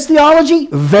this theology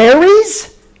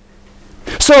varies.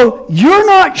 So you're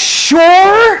not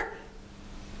sure.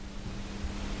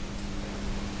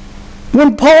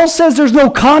 When Paul says there's no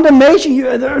condemnation,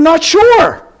 they're not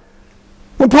sure.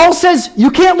 When Paul says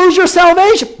you can't lose your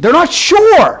salvation, they're not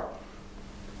sure.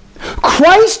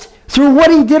 Christ, through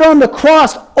what he did on the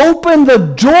cross, opened the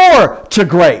door to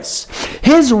grace.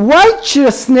 His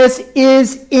righteousness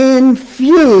is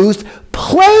infused,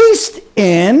 placed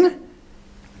in,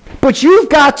 but you've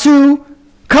got to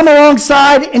come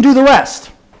alongside and do the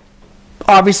rest.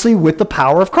 Obviously, with the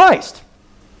power of Christ.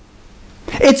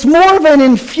 It's more of an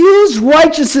infused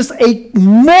righteousness, a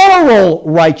moral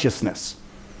righteousness.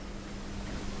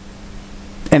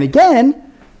 And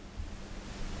again,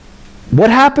 what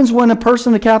happens when a person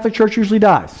in the Catholic Church usually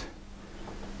dies?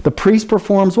 The priest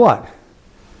performs what?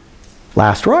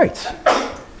 Last rites.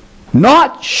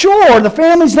 Not sure. The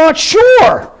family's not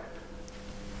sure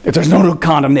if there's no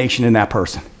condemnation in that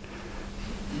person.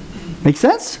 Make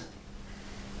sense?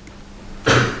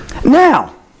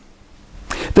 Now,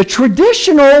 the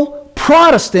traditional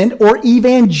Protestant or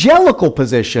evangelical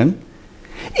position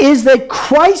is that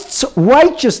Christ's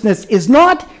righteousness is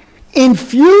not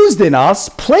infused in us,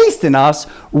 placed in us,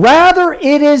 rather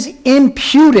it is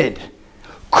imputed,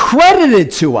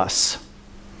 credited to us.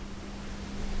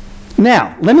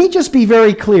 Now, let me just be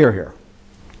very clear here.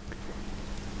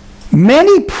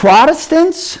 Many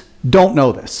Protestants don't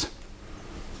know this.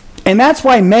 And that's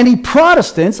why many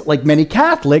Protestants, like many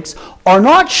Catholics, are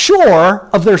not sure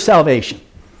of their salvation.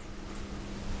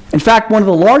 In fact, one of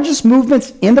the largest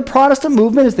movements in the Protestant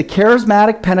movement is the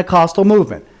charismatic Pentecostal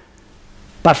movement.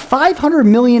 About 500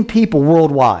 million people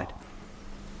worldwide.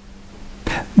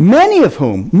 Many of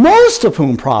whom, most of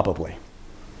whom probably,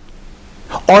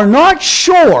 are not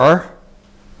sure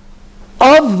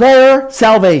of their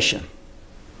salvation.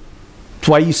 That's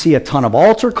why you see a ton of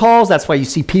altar calls. That's why you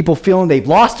see people feeling they've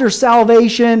lost their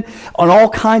salvation on all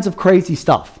kinds of crazy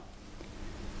stuff.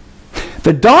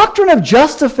 The doctrine of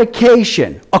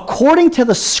justification, according to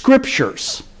the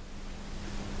Scriptures,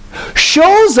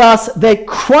 shows us that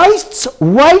Christ's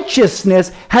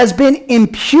righteousness has been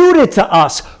imputed to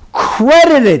us,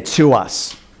 credited to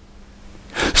us.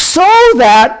 So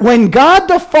that when God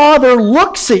the Father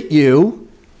looks at you,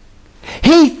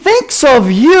 he thinks of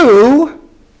you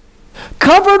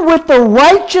covered with the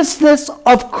righteousness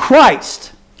of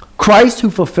Christ. Christ who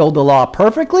fulfilled the law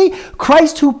perfectly.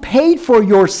 Christ who paid for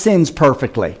your sins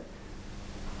perfectly.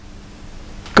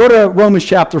 Go to Romans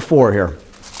chapter 4 here.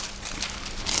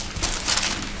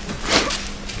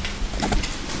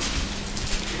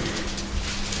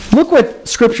 Look what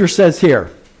Scripture says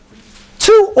here.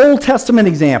 Two Old Testament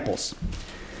examples.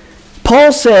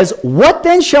 Paul says, "What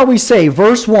then shall we say,"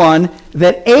 verse 1,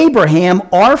 "that Abraham,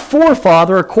 our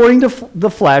forefather, according to the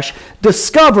flesh,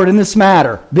 discovered in this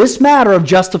matter of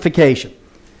justification?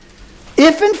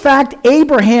 If in fact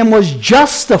Abraham was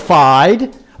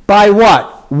justified by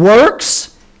what?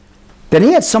 Works, then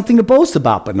he had something to boast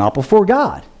about, but not before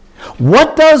God.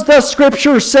 What does the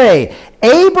Scripture say?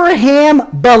 Abraham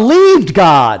believed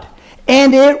God,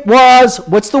 and it was,"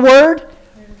 what's the word?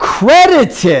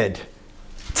 "Credited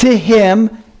to him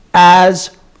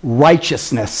as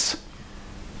righteousness."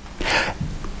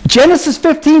 Genesis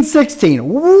 15:16,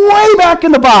 way back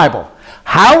in the Bible.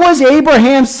 How was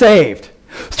Abraham saved?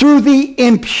 Through the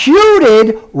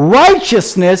imputed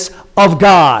righteousness of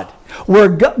God,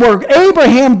 where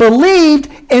Abraham believed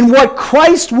in what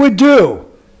Christ would do.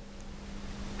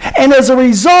 And as a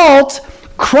result,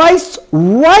 Christ's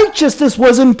righteousness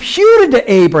was imputed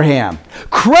to Abraham,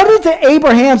 credited to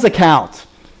Abraham's account.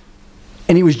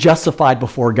 And he was justified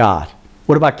before God.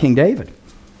 What about King David?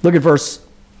 Look at verse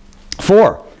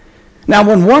 4. "Now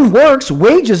when one works,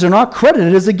 wages are not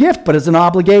credited as a gift, but as an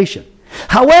obligation.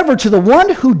 However, to the one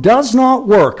who does not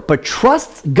work, but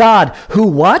trusts God, who"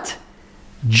 what?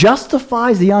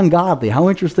 "Justifies the ungodly." How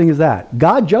interesting is that?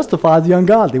 God justifies the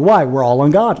ungodly. Why? We're all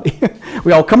ungodly.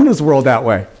 We all come into this world that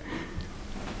way.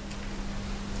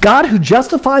 God who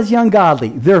justifies the ungodly,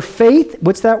 their faith,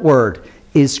 what's that word?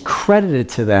 Is credited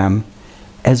to them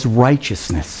as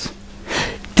righteousness.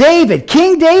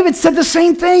 King David said the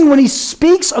same thing when he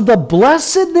speaks of the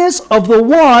blessedness of the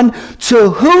one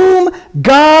to whom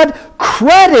God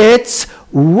credits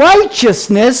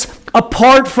righteousness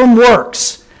apart from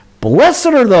works. Blessed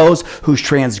are those whose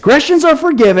transgressions are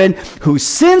forgiven, whose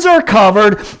sins are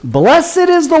covered. Blessed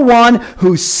is the one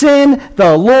whose sin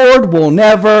the Lord will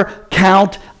never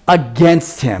count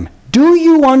against him. Do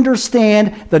you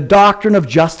understand the doctrine of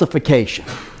justification?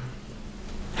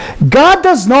 God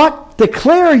does not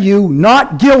declare you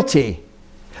not guilty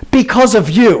because of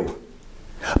you,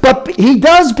 but he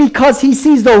does because he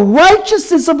sees the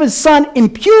righteousness of his Son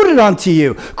imputed unto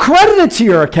you, credited to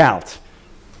your account.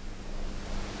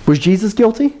 Was Jesus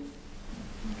guilty?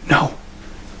 No.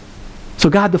 So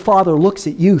God the Father looks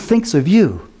at you, thinks of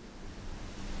you,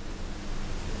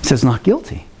 says not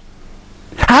guilty.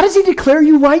 How does he declare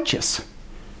you righteous?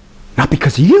 Not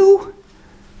because of you,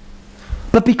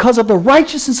 but because of the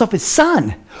righteousness of his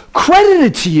Son,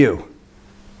 credited to you.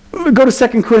 Go to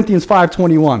 2 Corinthians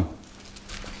 5:21.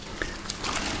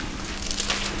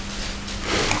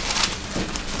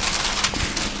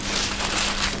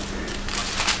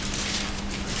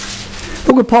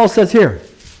 Look what Paul says here.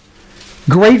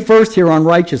 Great verse here on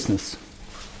righteousness.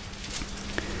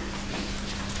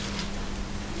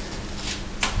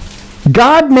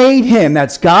 God made him,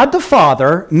 that's God the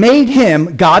Father, made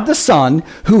him, God the Son,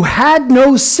 who had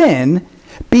no sin,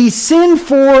 be sin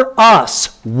for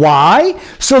us. Why?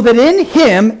 So that in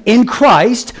him, in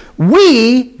Christ,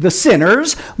 we, the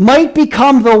sinners, might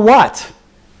become the what?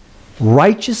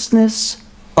 Righteousness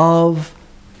of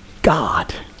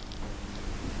God.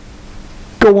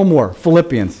 Go one more,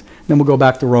 Philippians. Then we'll go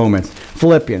back to Romans.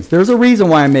 Philippians. There's a reason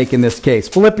why I'm making this case.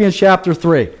 Philippians chapter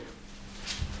 3.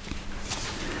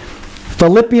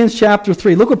 Philippians chapter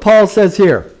 3. Look what Paul says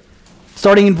here.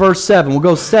 Starting in verse 7. We'll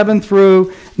go 7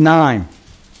 through 9.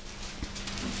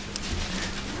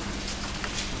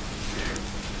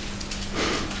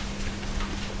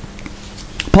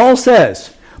 Paul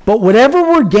says, But whatever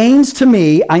were gains to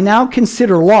me, I now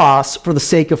consider loss for the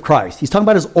sake of Christ. He's talking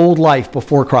about his old life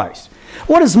before Christ.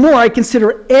 What is more, I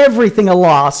consider everything a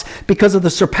loss because of the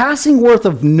surpassing worth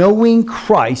of knowing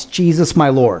Christ, Jesus my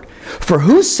Lord, for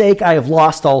whose sake I have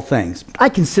lost all things. I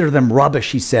consider them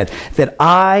rubbish, he said, that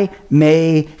I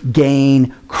may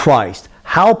gain Christ.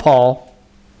 How, Paul?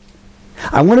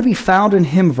 I want to be found in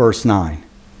him, verse 9,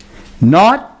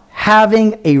 not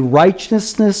having a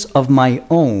righteousness of my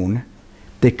own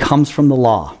that comes from the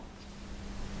law,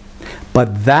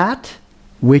 but that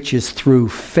which is through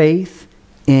faith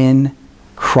in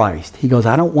Christ. He goes,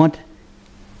 I don't want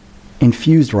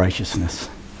infused righteousness.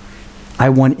 I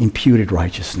want imputed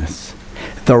righteousness.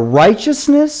 The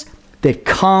righteousness that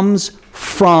comes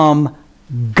from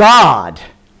God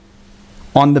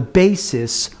on the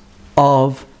basis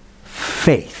of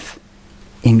faith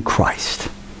in Christ.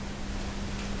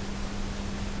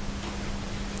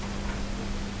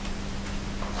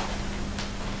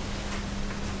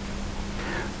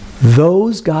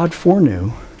 Those God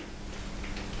foreknew,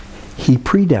 he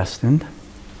predestined.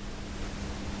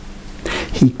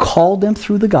 He called them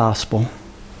through the gospel,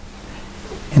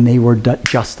 and they were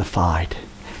justified,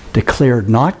 declared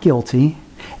not guilty,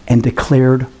 and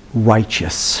declared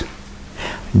righteous.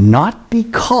 Not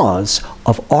because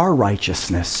of our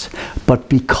righteousness, but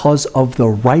because of the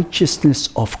righteousness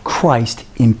of Christ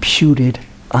imputed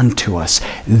unto us.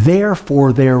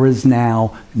 Therefore, there is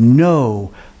now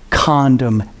no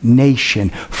condemnation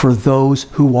for those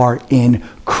who are in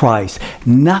Christ.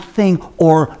 Nothing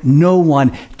or no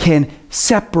one can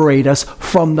separate us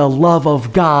from the love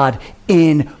of God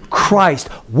in Christ.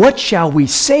 What shall we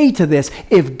say to this?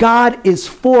 If God is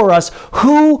for us,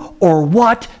 who or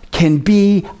what can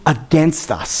be against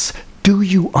us? Do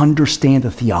you understand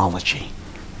the theology?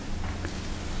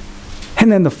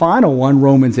 And then the final one,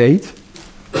 Romans 8.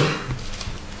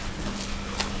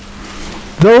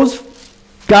 Those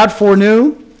God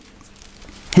foreknew,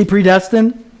 he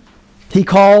predestined, he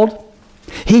called,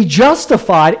 he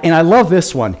justified, and I love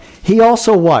this one. He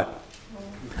also what?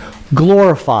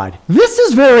 Glorified. This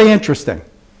is very interesting.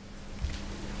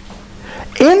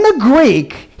 In the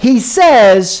Greek, he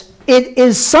says it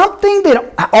is something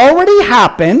that already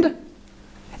happened,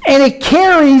 and it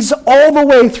carries all the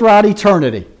way throughout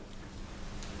eternity.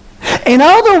 In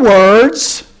other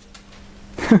words,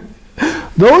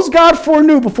 those God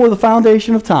foreknew before the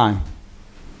foundation of time,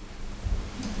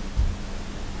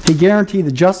 he guaranteed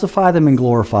to justify them and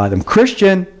glorify them.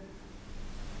 Christian,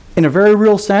 in a very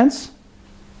real sense,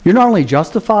 you're not only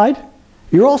justified,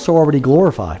 you're also already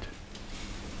glorified.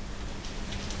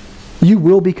 You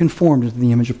will be conformed into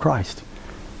the image of Christ.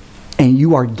 And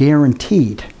you are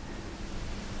guaranteed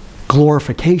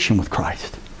glorification with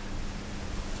Christ.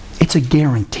 It's a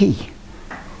guarantee.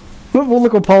 Well,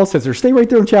 look what Paul says there. Stay right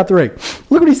there in chapter 8.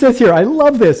 Look what he says here. I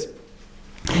love this.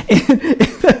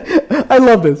 I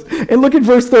love this. And look at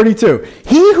verse 32.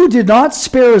 He who did not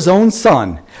spare his own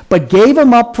son, but gave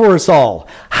him up for us all,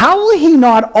 how will he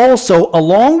not also,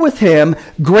 along with him,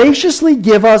 graciously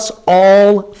give us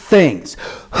all things?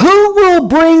 Who will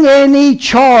bring any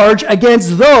charge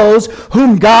against those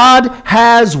whom God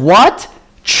has what?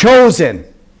 Chosen.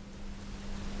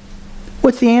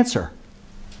 What's the answer?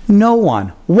 No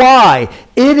one. Why?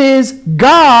 It is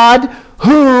God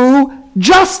who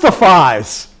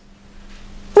justifies.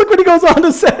 Look what he goes on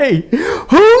to say.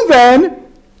 Who then,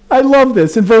 I love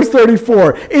this in verse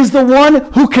 34, is the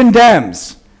one who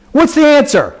condemns? What's the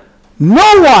answer?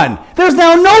 No one. There's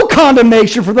now no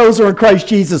condemnation for those who are in Christ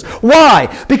Jesus.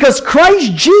 Why? Because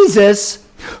Christ Jesus,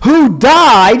 who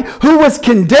died, who was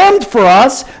condemned for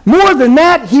us, more than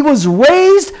that, he was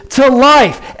raised to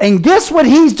life. And guess what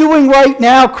he's doing right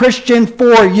now, Christian,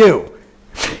 for you?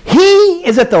 He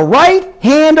is at the right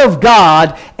hand of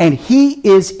God, and he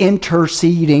is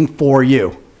interceding for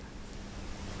you.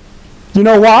 You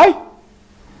know why?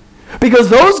 Because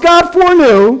those God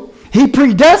foreknew, he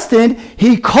predestined,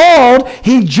 he called,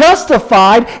 he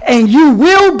justified, and you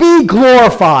will be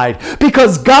glorified.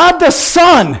 Because God the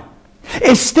Son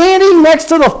is standing next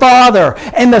to the Father,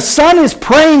 and the Son is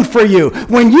praying for you.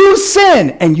 When you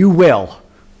sin, and you will,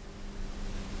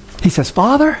 he says,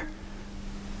 Father,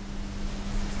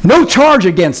 no charge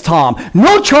against Tom,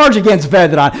 no charge against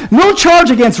Vedran, no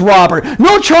charge against Robert,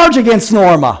 no charge against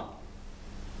Norma.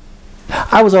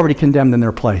 I was already condemned in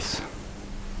their place.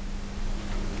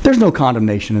 There's no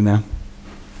condemnation in them.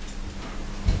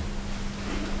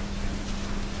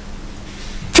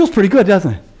 Feels pretty good,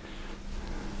 doesn't it?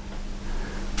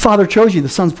 Father chose you, the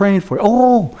Son's praying for you.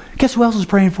 Oh, guess who else is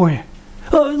praying for you?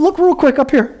 Look real quick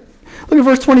up here. Look at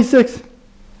verse 26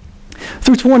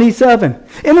 through 27.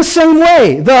 In the same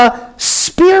way, the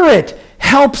Spirit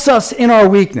helps us in our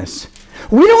weakness.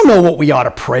 We don't know what we ought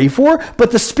to pray for,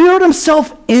 but the Spirit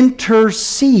himself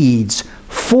intercedes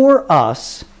for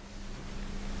us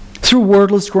through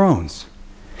wordless groans.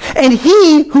 And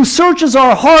he who searches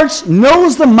our hearts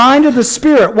knows the mind of the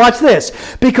Spirit. Watch this.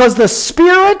 Because the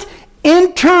Spirit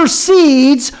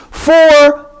intercedes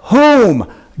for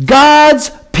whom?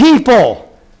 God's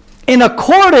people. In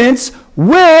accordance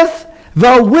with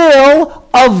the will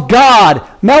of God.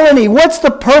 Melanie, what's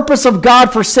the purpose of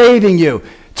God for saving you?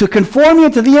 To conform you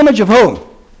to the image of whom?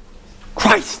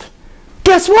 Christ.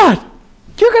 Guess what?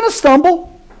 You're going to stumble.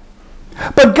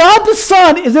 But God the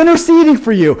Son is interceding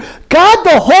for you. God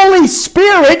the Holy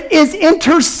Spirit is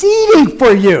interceding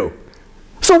for you.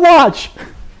 So watch.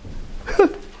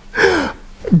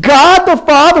 God the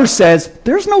Father says,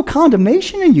 there's no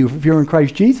condemnation in you if you're in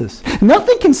Christ Jesus.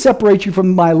 Nothing can separate you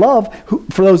from my love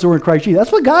for those who are in Christ Jesus.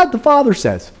 That's what God the Father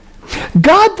says.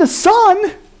 God the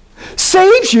Son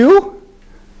saves you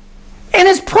and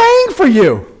is praying for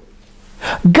you.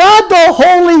 God the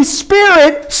Holy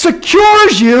Spirit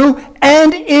secures you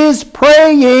and is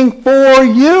praying for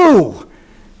you.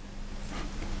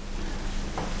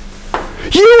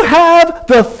 You have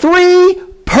the three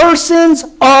persons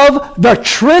of the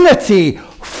Trinity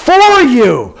for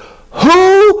you.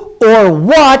 Who or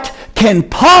what can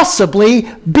possibly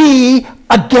be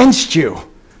against you?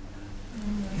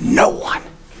 No one.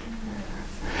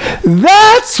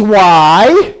 That's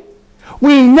why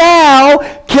we now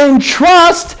can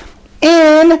trust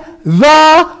in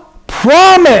the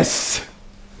promise.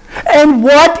 And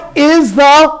what is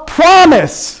the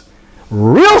promise?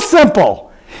 Real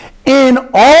simple. In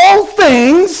all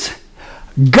things,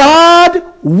 God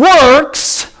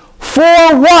works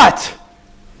for what?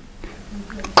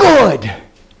 Good.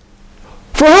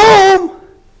 For whom?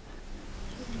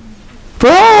 For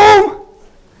whom?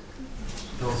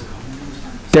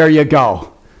 There you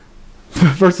go.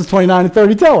 Verses 29 and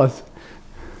 30 tell us.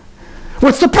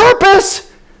 What's the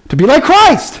purpose? To be like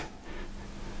Christ.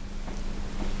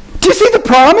 Do you see the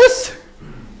promise?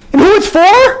 And who it's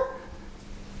for?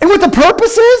 And what the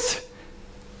purpose is?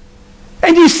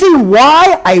 And you see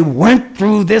why I went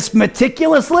through this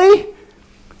meticulously?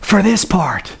 For this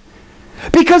part.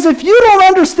 Because if you don't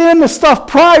understand the stuff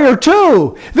prior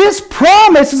to, this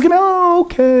promise is going to be, oh,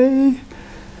 okay.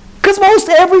 Because most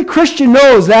every Christian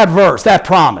knows that verse, that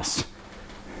promise.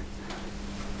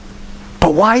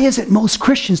 But why is it most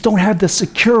Christians don't have the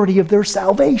security of their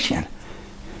salvation?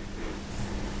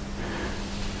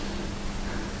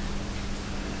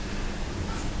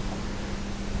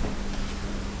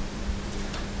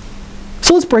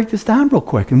 So let's break this down real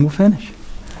quick and we'll finish.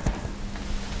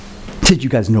 Did you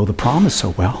guys know the promise so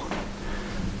well?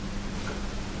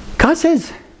 God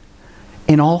says,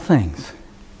 in all things.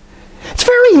 It's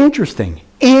very interesting.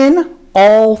 In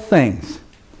all things.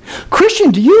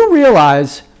 Christian, do you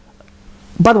realize,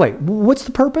 by the way, what's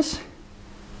the purpose?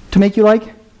 To make you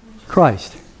like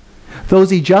Christ. Those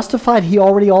he justified, he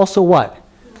already also what?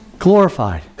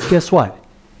 Glorified. Guess what?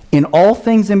 In all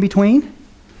things in between,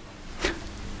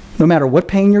 no matter what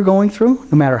pain you're going through,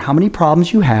 no matter how many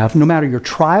problems you have, no matter your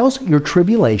trials, your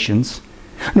tribulations,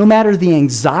 no matter the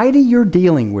anxiety you're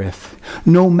dealing with,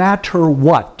 no matter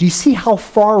what. Do you see how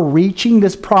far-reaching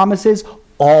this promise is?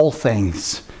 All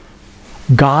things.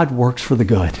 God works for the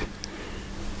good.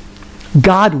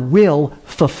 God will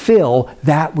fulfill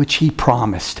that which he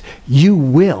promised. You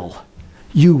will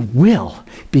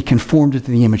be conformed to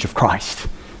the image of Christ.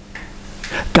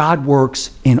 God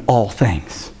works in all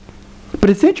things. But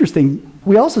it's interesting,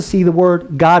 we also see the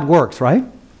word God works, right?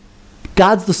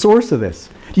 God's the source of this.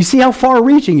 Do you see how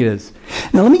far-reaching it is?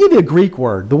 Now let me give you a Greek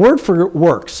word. The word for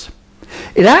works.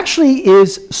 It actually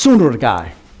is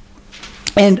synergai.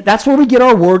 And that's where we get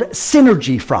our word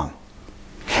synergy from.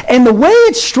 And the way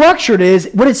it's structured is,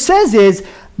 what it says is,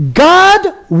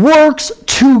 God works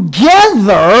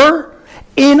together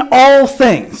in all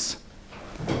things.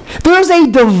 There's a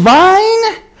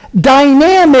divine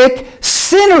dynamic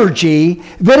synergy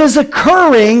that is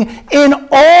occurring in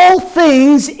all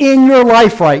things in your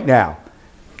life right now.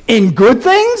 In good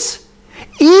things,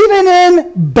 even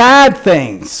in bad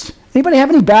things. Anybody have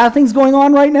any bad things going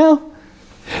on right now?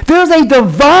 There's a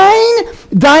divine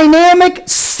dynamic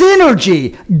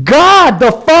synergy. God,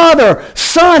 the Father,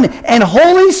 Son, and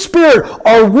Holy Spirit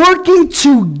are working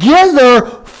together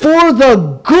for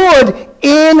the good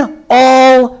in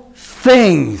all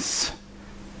things.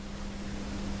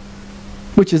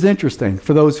 Which is interesting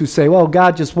for those who say, well,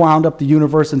 God just wound up the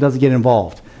universe and doesn't get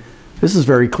involved. This is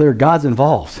very clear. God's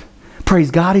involved.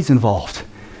 Praise God, he's involved.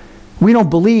 We don't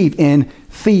believe in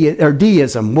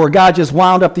deism, where God just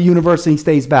wound up the universe and he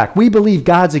stays back. We believe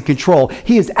God's in control.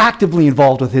 He is actively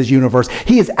involved with his universe.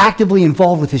 He is actively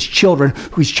involved with his children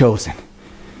who he's chosen.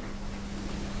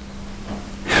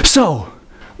 So,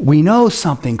 we know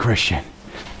something, Christian.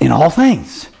 In all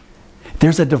things,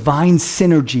 there's a divine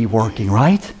synergy working,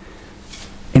 right?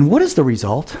 And what is the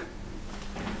result?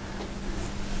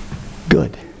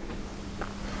 Good.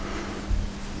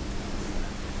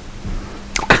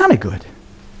 What kind of good?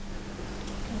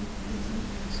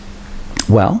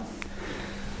 Well,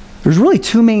 there's really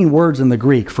two main words in the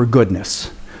Greek for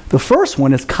goodness. The first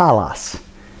one is kalos.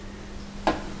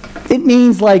 It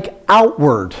means like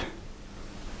outward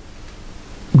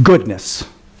goodness.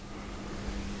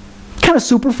 Kind of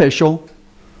superficial.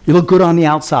 You look good on the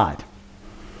outside.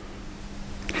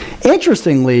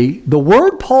 Interestingly, the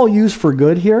word Paul used for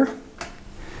good here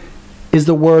is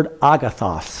the word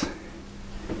agathos,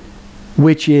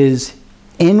 which is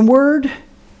inward,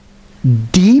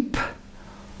 deep,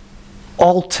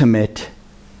 ultimate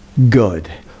good,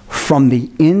 from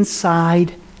the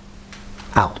inside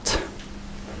out.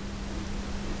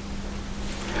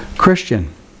 Christian,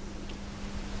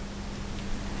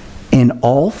 in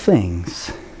all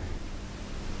things,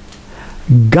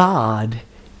 God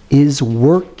is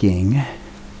working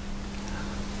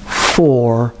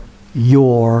for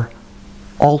your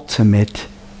ultimate,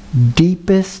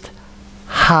 deepest,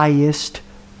 highest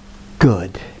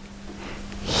good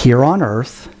here on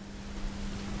earth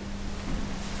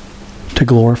to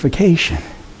glorification.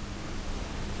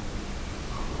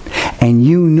 And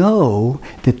you know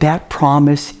that that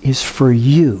promise is for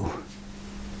you.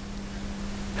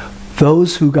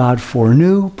 Those who God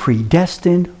foreknew,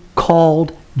 predestined,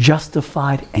 called,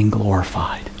 justified, and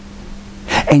glorified.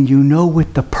 And you know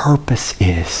what the purpose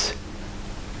is.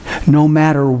 No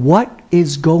matter what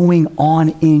is going on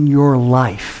in your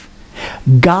life,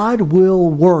 God will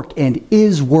work and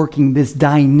is working this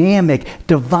dynamic,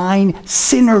 divine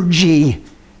synergy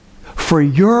for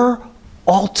your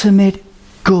ultimate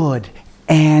good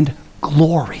and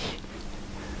glory.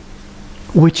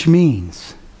 Which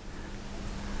means,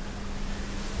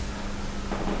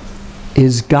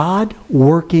 is God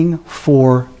working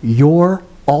for your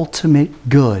ultimate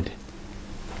good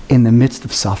in the midst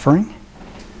of suffering?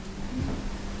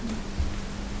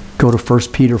 Go to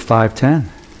 1 Peter 5:10.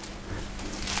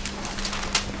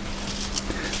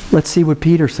 Let's see what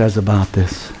Peter says about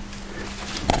this.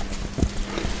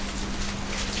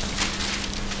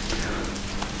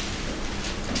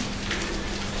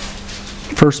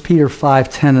 1 Peter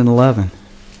 5:10 and 11.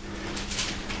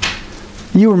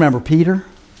 You remember Peter?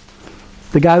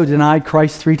 The guy who denied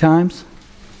Christ 3 times?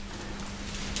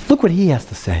 Look what he has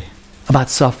to say about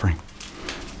suffering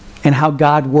and how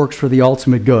God works for the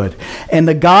ultimate good. And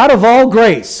the God of all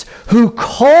grace, who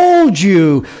called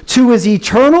you to his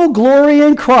eternal glory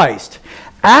in Christ,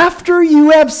 after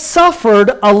you have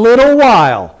suffered a little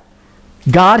while,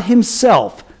 God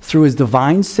himself, through his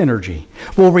divine synergy,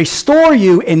 will restore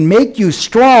you and make you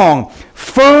strong,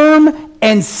 firm,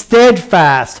 and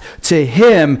steadfast. To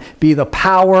him be the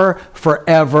power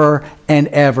forever and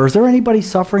ever. Is there anybody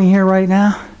suffering here right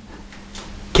now?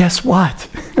 Guess what?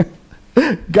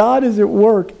 God is at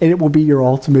work, and it will be your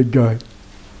ultimate good.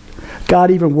 God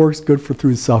even works good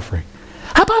through suffering.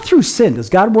 How about through sin? Does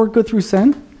God work good through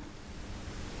sin?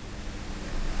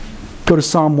 Go to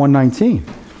Psalm 119.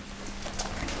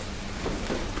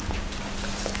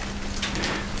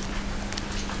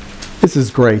 This is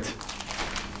great.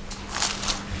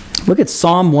 Look at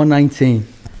Psalm 119.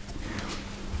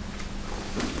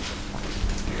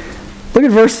 Look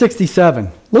at verse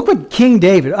 67. Look what King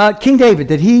David,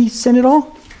 did he sin at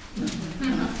all?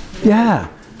 Yeah.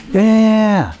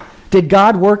 Did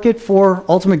God work it for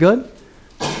ultimate good?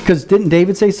 Because didn't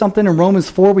David say something in Romans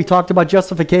 4? We talked about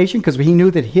justification because he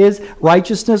knew that his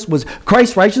righteousness was,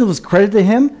 Christ's righteousness was credited to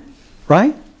him,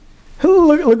 right?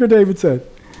 Look what David said.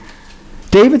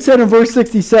 David said in verse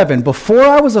 67, before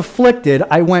I was afflicted,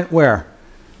 I went where?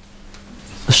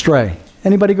 Astray.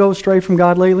 Anybody go astray from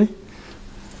God lately?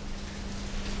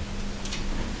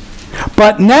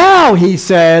 But now, he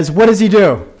says, what does he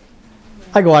do?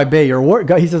 I go, I obey your word.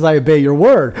 He says, I obey your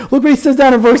word. Look what he says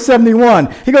down in verse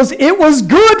 71. He goes, it was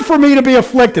good for me to be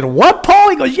afflicted. What, Paul?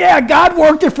 He goes, yeah, God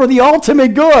worked it for the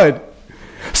ultimate good,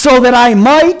 so that I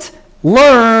might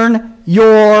learn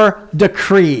your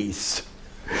decrees.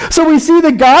 So we see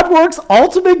that God works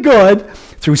ultimate good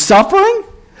through suffering.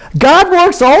 God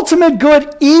works ultimate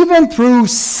good even through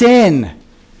sin.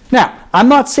 Now, I'm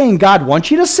not saying God wants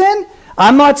you to sin.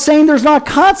 I'm not saying there's not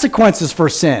consequences for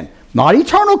sin. Not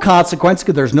eternal consequence,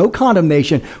 because there's no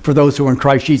condemnation for those who are in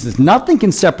Christ Jesus. Nothing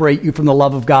can separate you from the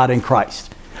love of God in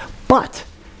Christ. But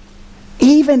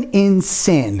even in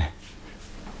sin,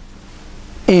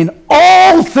 in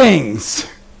all things,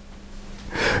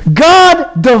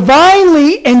 God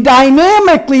divinely and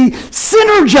dynamically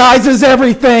synergizes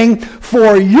everything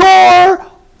for your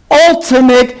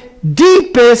ultimate,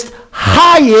 deepest,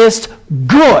 highest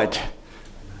good.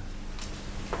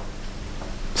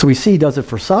 So we see he does it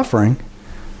for suffering.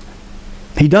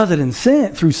 He does it in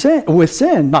sin, with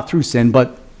sin, not through sin,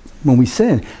 but when we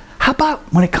sin. How about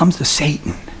when it comes to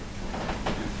Satan?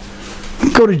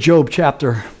 Go to Job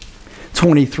chapter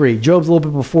 23. Job's a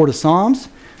little bit before the Psalms.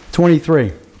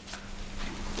 23.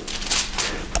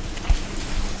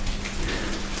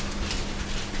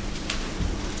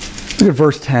 Look at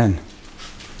verse 10.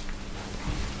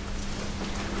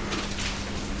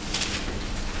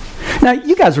 Now,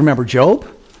 you guys remember Job.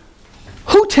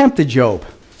 Who tempted Job?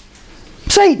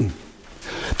 Satan.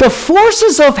 The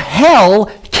forces of hell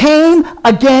came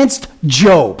against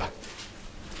Job.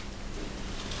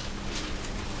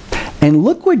 And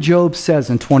look what Job says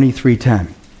in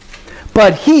 23:10.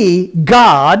 But he,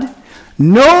 God,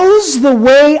 knows the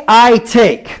way I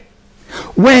take.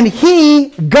 When he,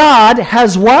 God,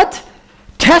 has what?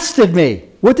 Tested me.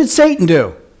 What did Satan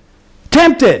do?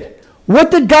 Tempted. What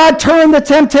did God turn the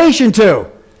temptation to?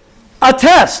 A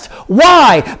test.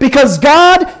 Why? Because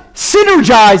God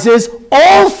synergizes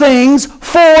all things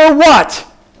for what?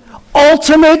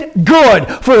 Ultimate good.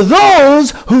 For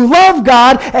those who love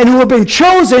God and who have been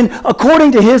chosen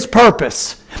according to his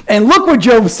purpose. And look what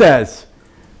Job says.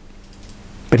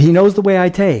 But he knows the way I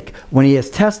take. When he has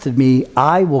tested me,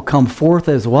 I will come forth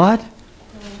as what?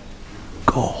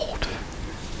 Gold.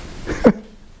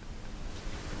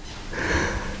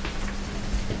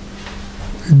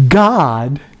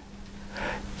 God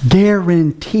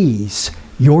guarantees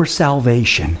your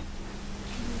salvation.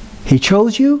 He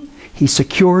chose you. He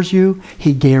secures you.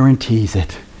 He guarantees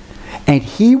it. And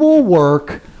he will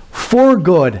work for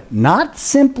good, not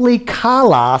simply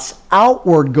kalos,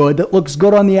 outward good that looks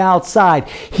good on the outside.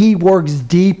 He works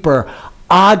deeper,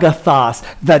 agathos,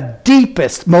 the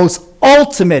deepest, most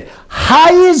ultimate,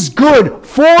 highest good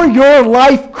for your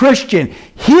life, Christian,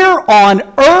 here on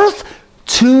earth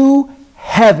to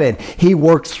heaven. He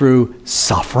works through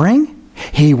suffering.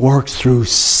 He works through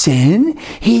sin.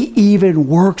 He even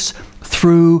works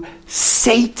through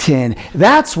Satan.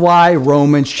 That's why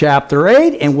Romans chapter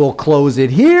 8, and we'll close it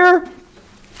here.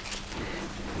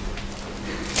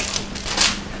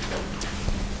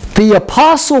 The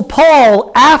Apostle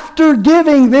Paul, after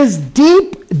giving this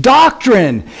deep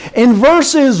doctrine in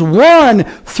verses 1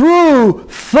 through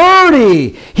 30,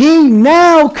 he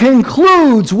now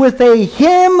concludes with a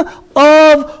hymn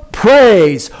of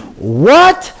praise.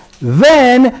 What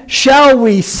then shall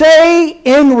we say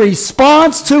in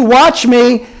response to, watch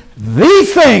me,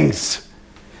 these things?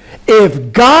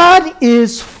 If God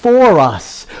is for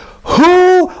us,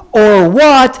 who or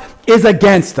what is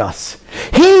against us?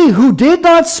 He who did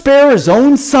not spare his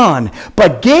own son,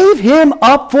 but gave him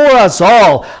up for us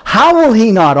all, how will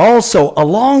he not also,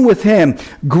 along with him,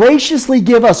 graciously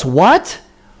give us what?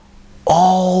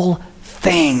 All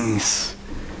things.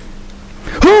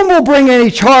 Whom will bring any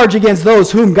charge against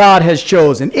those whom God has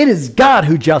chosen? It is God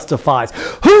who justifies.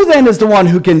 Who then is the one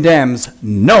who condemns?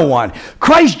 No one.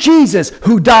 Christ Jesus,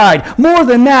 who died, more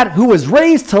than that, who was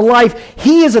raised to life,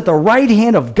 he is at the right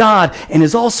hand of God and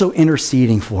is also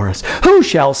interceding for us. Who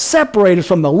shall separate us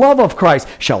from the love of Christ?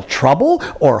 Shall trouble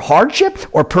or hardship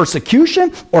or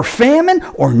persecution or famine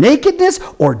or nakedness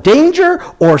or danger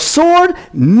or sword?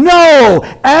 No,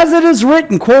 as it is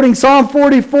written, quoting Psalm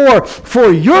 44, for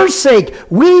your sake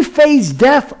we face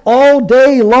death all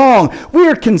day long. We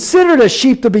are considered as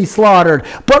sheep to be slaughtered.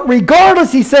 But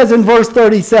regardless, he says in verse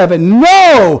 37,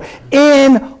 no,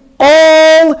 in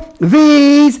all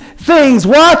these things,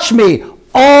 watch me,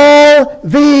 all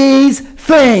these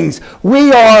things,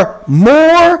 we are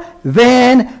more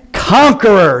than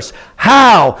conquerors.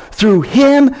 How? Through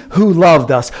him who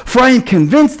loved us. For I am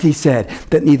convinced, he said,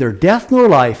 that neither death nor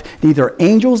life, neither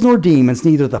angels nor demons,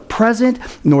 neither the present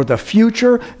nor the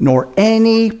future, nor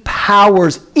any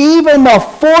powers, even the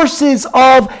forces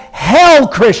of hell,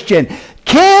 Christian,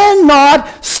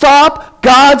 cannot stop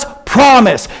God's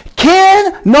promise,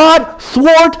 cannot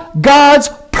thwart God's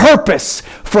purpose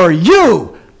for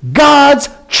you, God's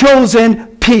chosen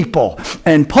people.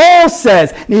 And Paul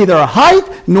says, neither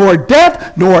height nor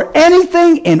depth nor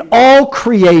anything in all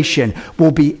creation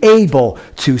will be able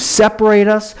to separate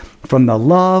us from the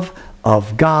love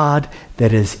of God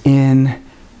that is in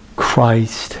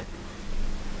Christ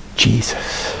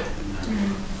Jesus.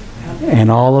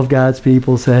 And all of God's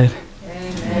people said,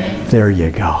 amen. There you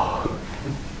go.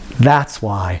 That's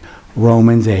why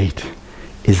Romans 8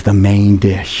 is the main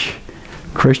dish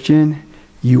Christian,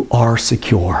 you are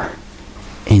secure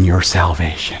in your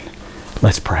salvation.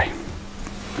 Let's pray.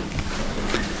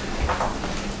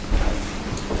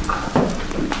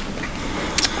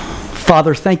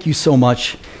 Father, thank you so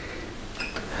much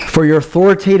for your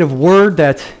authoritative word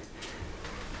that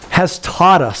has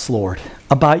taught us, Lord,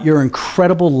 about your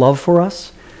incredible love for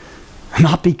us,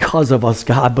 not because of us,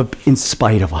 God, but in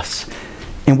spite of us.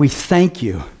 And we thank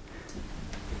you,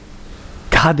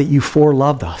 God, that you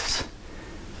foreloved us.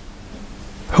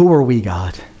 Who are we,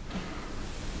 God,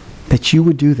 that you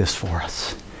would do this for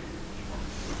us?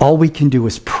 All we can do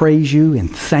is praise you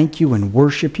and thank you and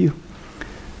worship you.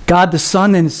 God the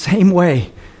Son, in the same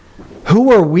way,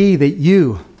 who are we that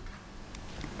you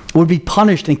would be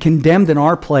punished and condemned in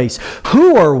our place?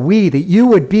 Who are we that you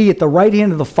would be at the right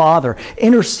hand of the Father,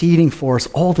 interceding for us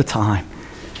all the time?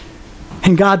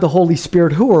 And God the Holy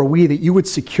Spirit, who are we that you would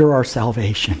secure our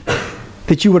salvation?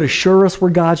 That you would assure us we're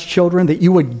God's children, that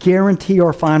you would guarantee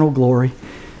our final glory.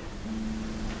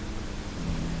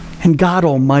 And God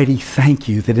Almighty, thank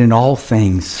you that in all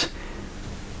things,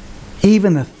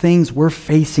 even the things we're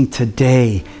facing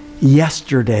today,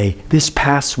 yesterday, this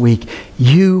past week,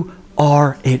 you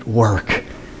are at work,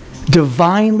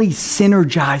 divinely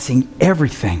synergizing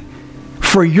everything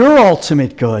for your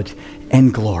ultimate good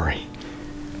and glory.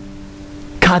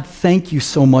 God, thank you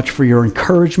so much for your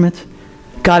encouragement.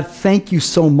 God, thank you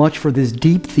so much for this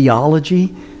deep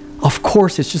theology. Of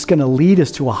course, it's just going to lead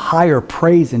us to a higher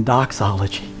praise and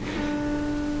doxology.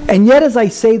 And yet, as I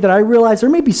say that, I realize there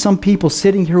may be some people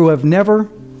sitting here who have never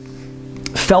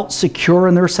felt secure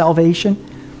in their salvation,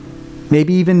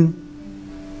 maybe even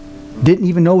didn't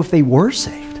even know if they were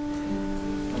saved.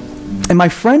 And my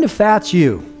friend, if that's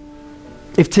you,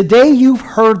 if today you've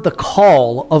heard the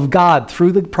call of God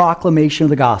through the proclamation of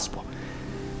the gospel,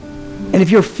 and if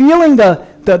you're feeling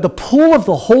the pull of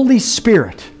the Holy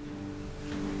Spirit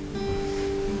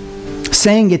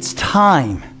saying it's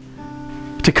time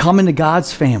to come into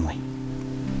God's family,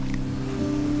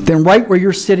 then right where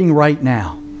you're sitting right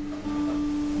now,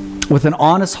 with an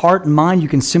honest heart and mind, you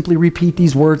can simply repeat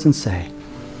these words and say,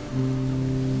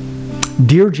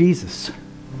 Dear Jesus,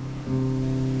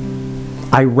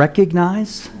 I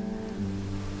recognize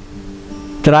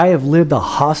that I have lived a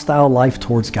hostile life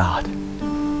towards God.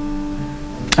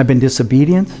 I've been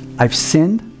disobedient, I've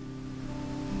sinned,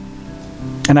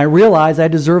 and I realize I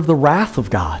deserve the wrath of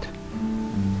God,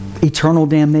 eternal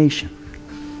damnation.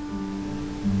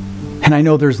 And I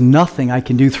know there's nothing I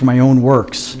can do through my own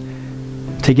works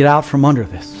to get out from under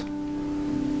this.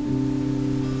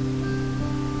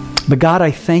 But God,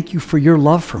 I thank you for your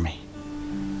love for me.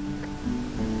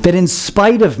 That in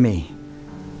spite of me,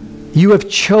 you have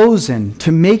chosen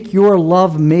to make your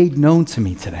love made known to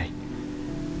me today.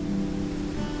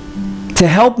 To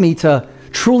help me to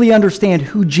truly understand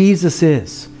who Jesus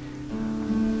is.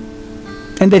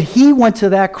 And that he went to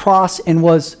that cross and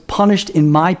was punished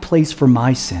in my place for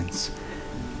my sins.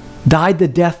 Died the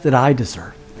death that I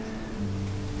deserved.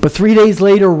 But 3 days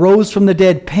later rose from the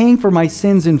dead, paying for my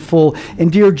sins in full.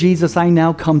 And dear Jesus, I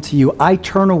now come to you. I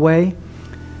turn away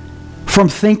from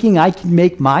thinking I can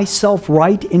make myself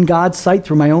right in God's sight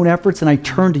through my own efforts, and I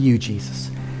turn to you,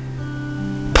 Jesus.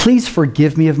 Please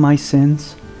forgive me of my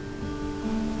sins.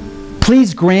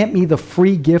 Please grant me the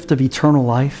free gift of eternal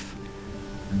life.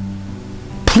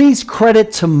 Please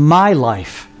credit to my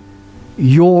life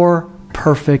your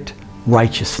perfect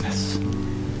righteousness.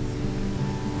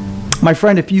 My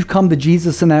friend, if you've come to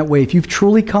Jesus in that way, if you've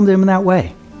truly come to him in that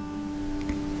way,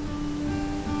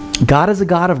 God is a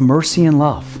God of mercy and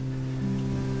love.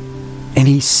 And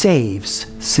he saves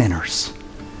sinners.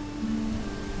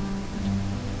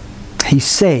 He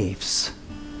saves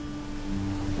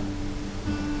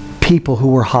people who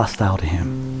were hostile to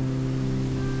him.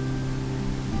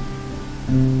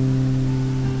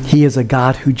 He is a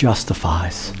God who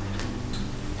justifies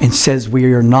and says we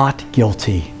are not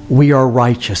guilty. We are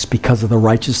righteous because of the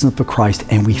righteousness of Christ,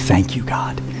 and we thank you,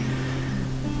 God.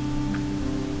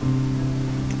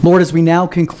 Lord, as we now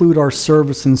conclude our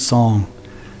service in song,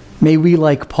 may we,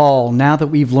 like Paul, now that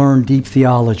we've learned deep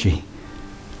theology,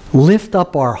 lift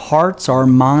up our hearts, our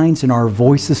minds, and our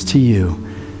voices to you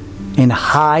in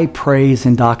high praise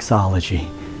and doxology,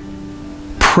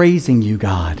 praising you,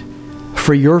 God,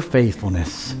 for your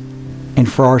faithfulness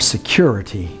and for our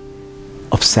security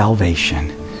of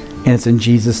salvation. And it's in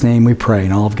Jesus' name we pray.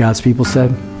 And all of God's people said,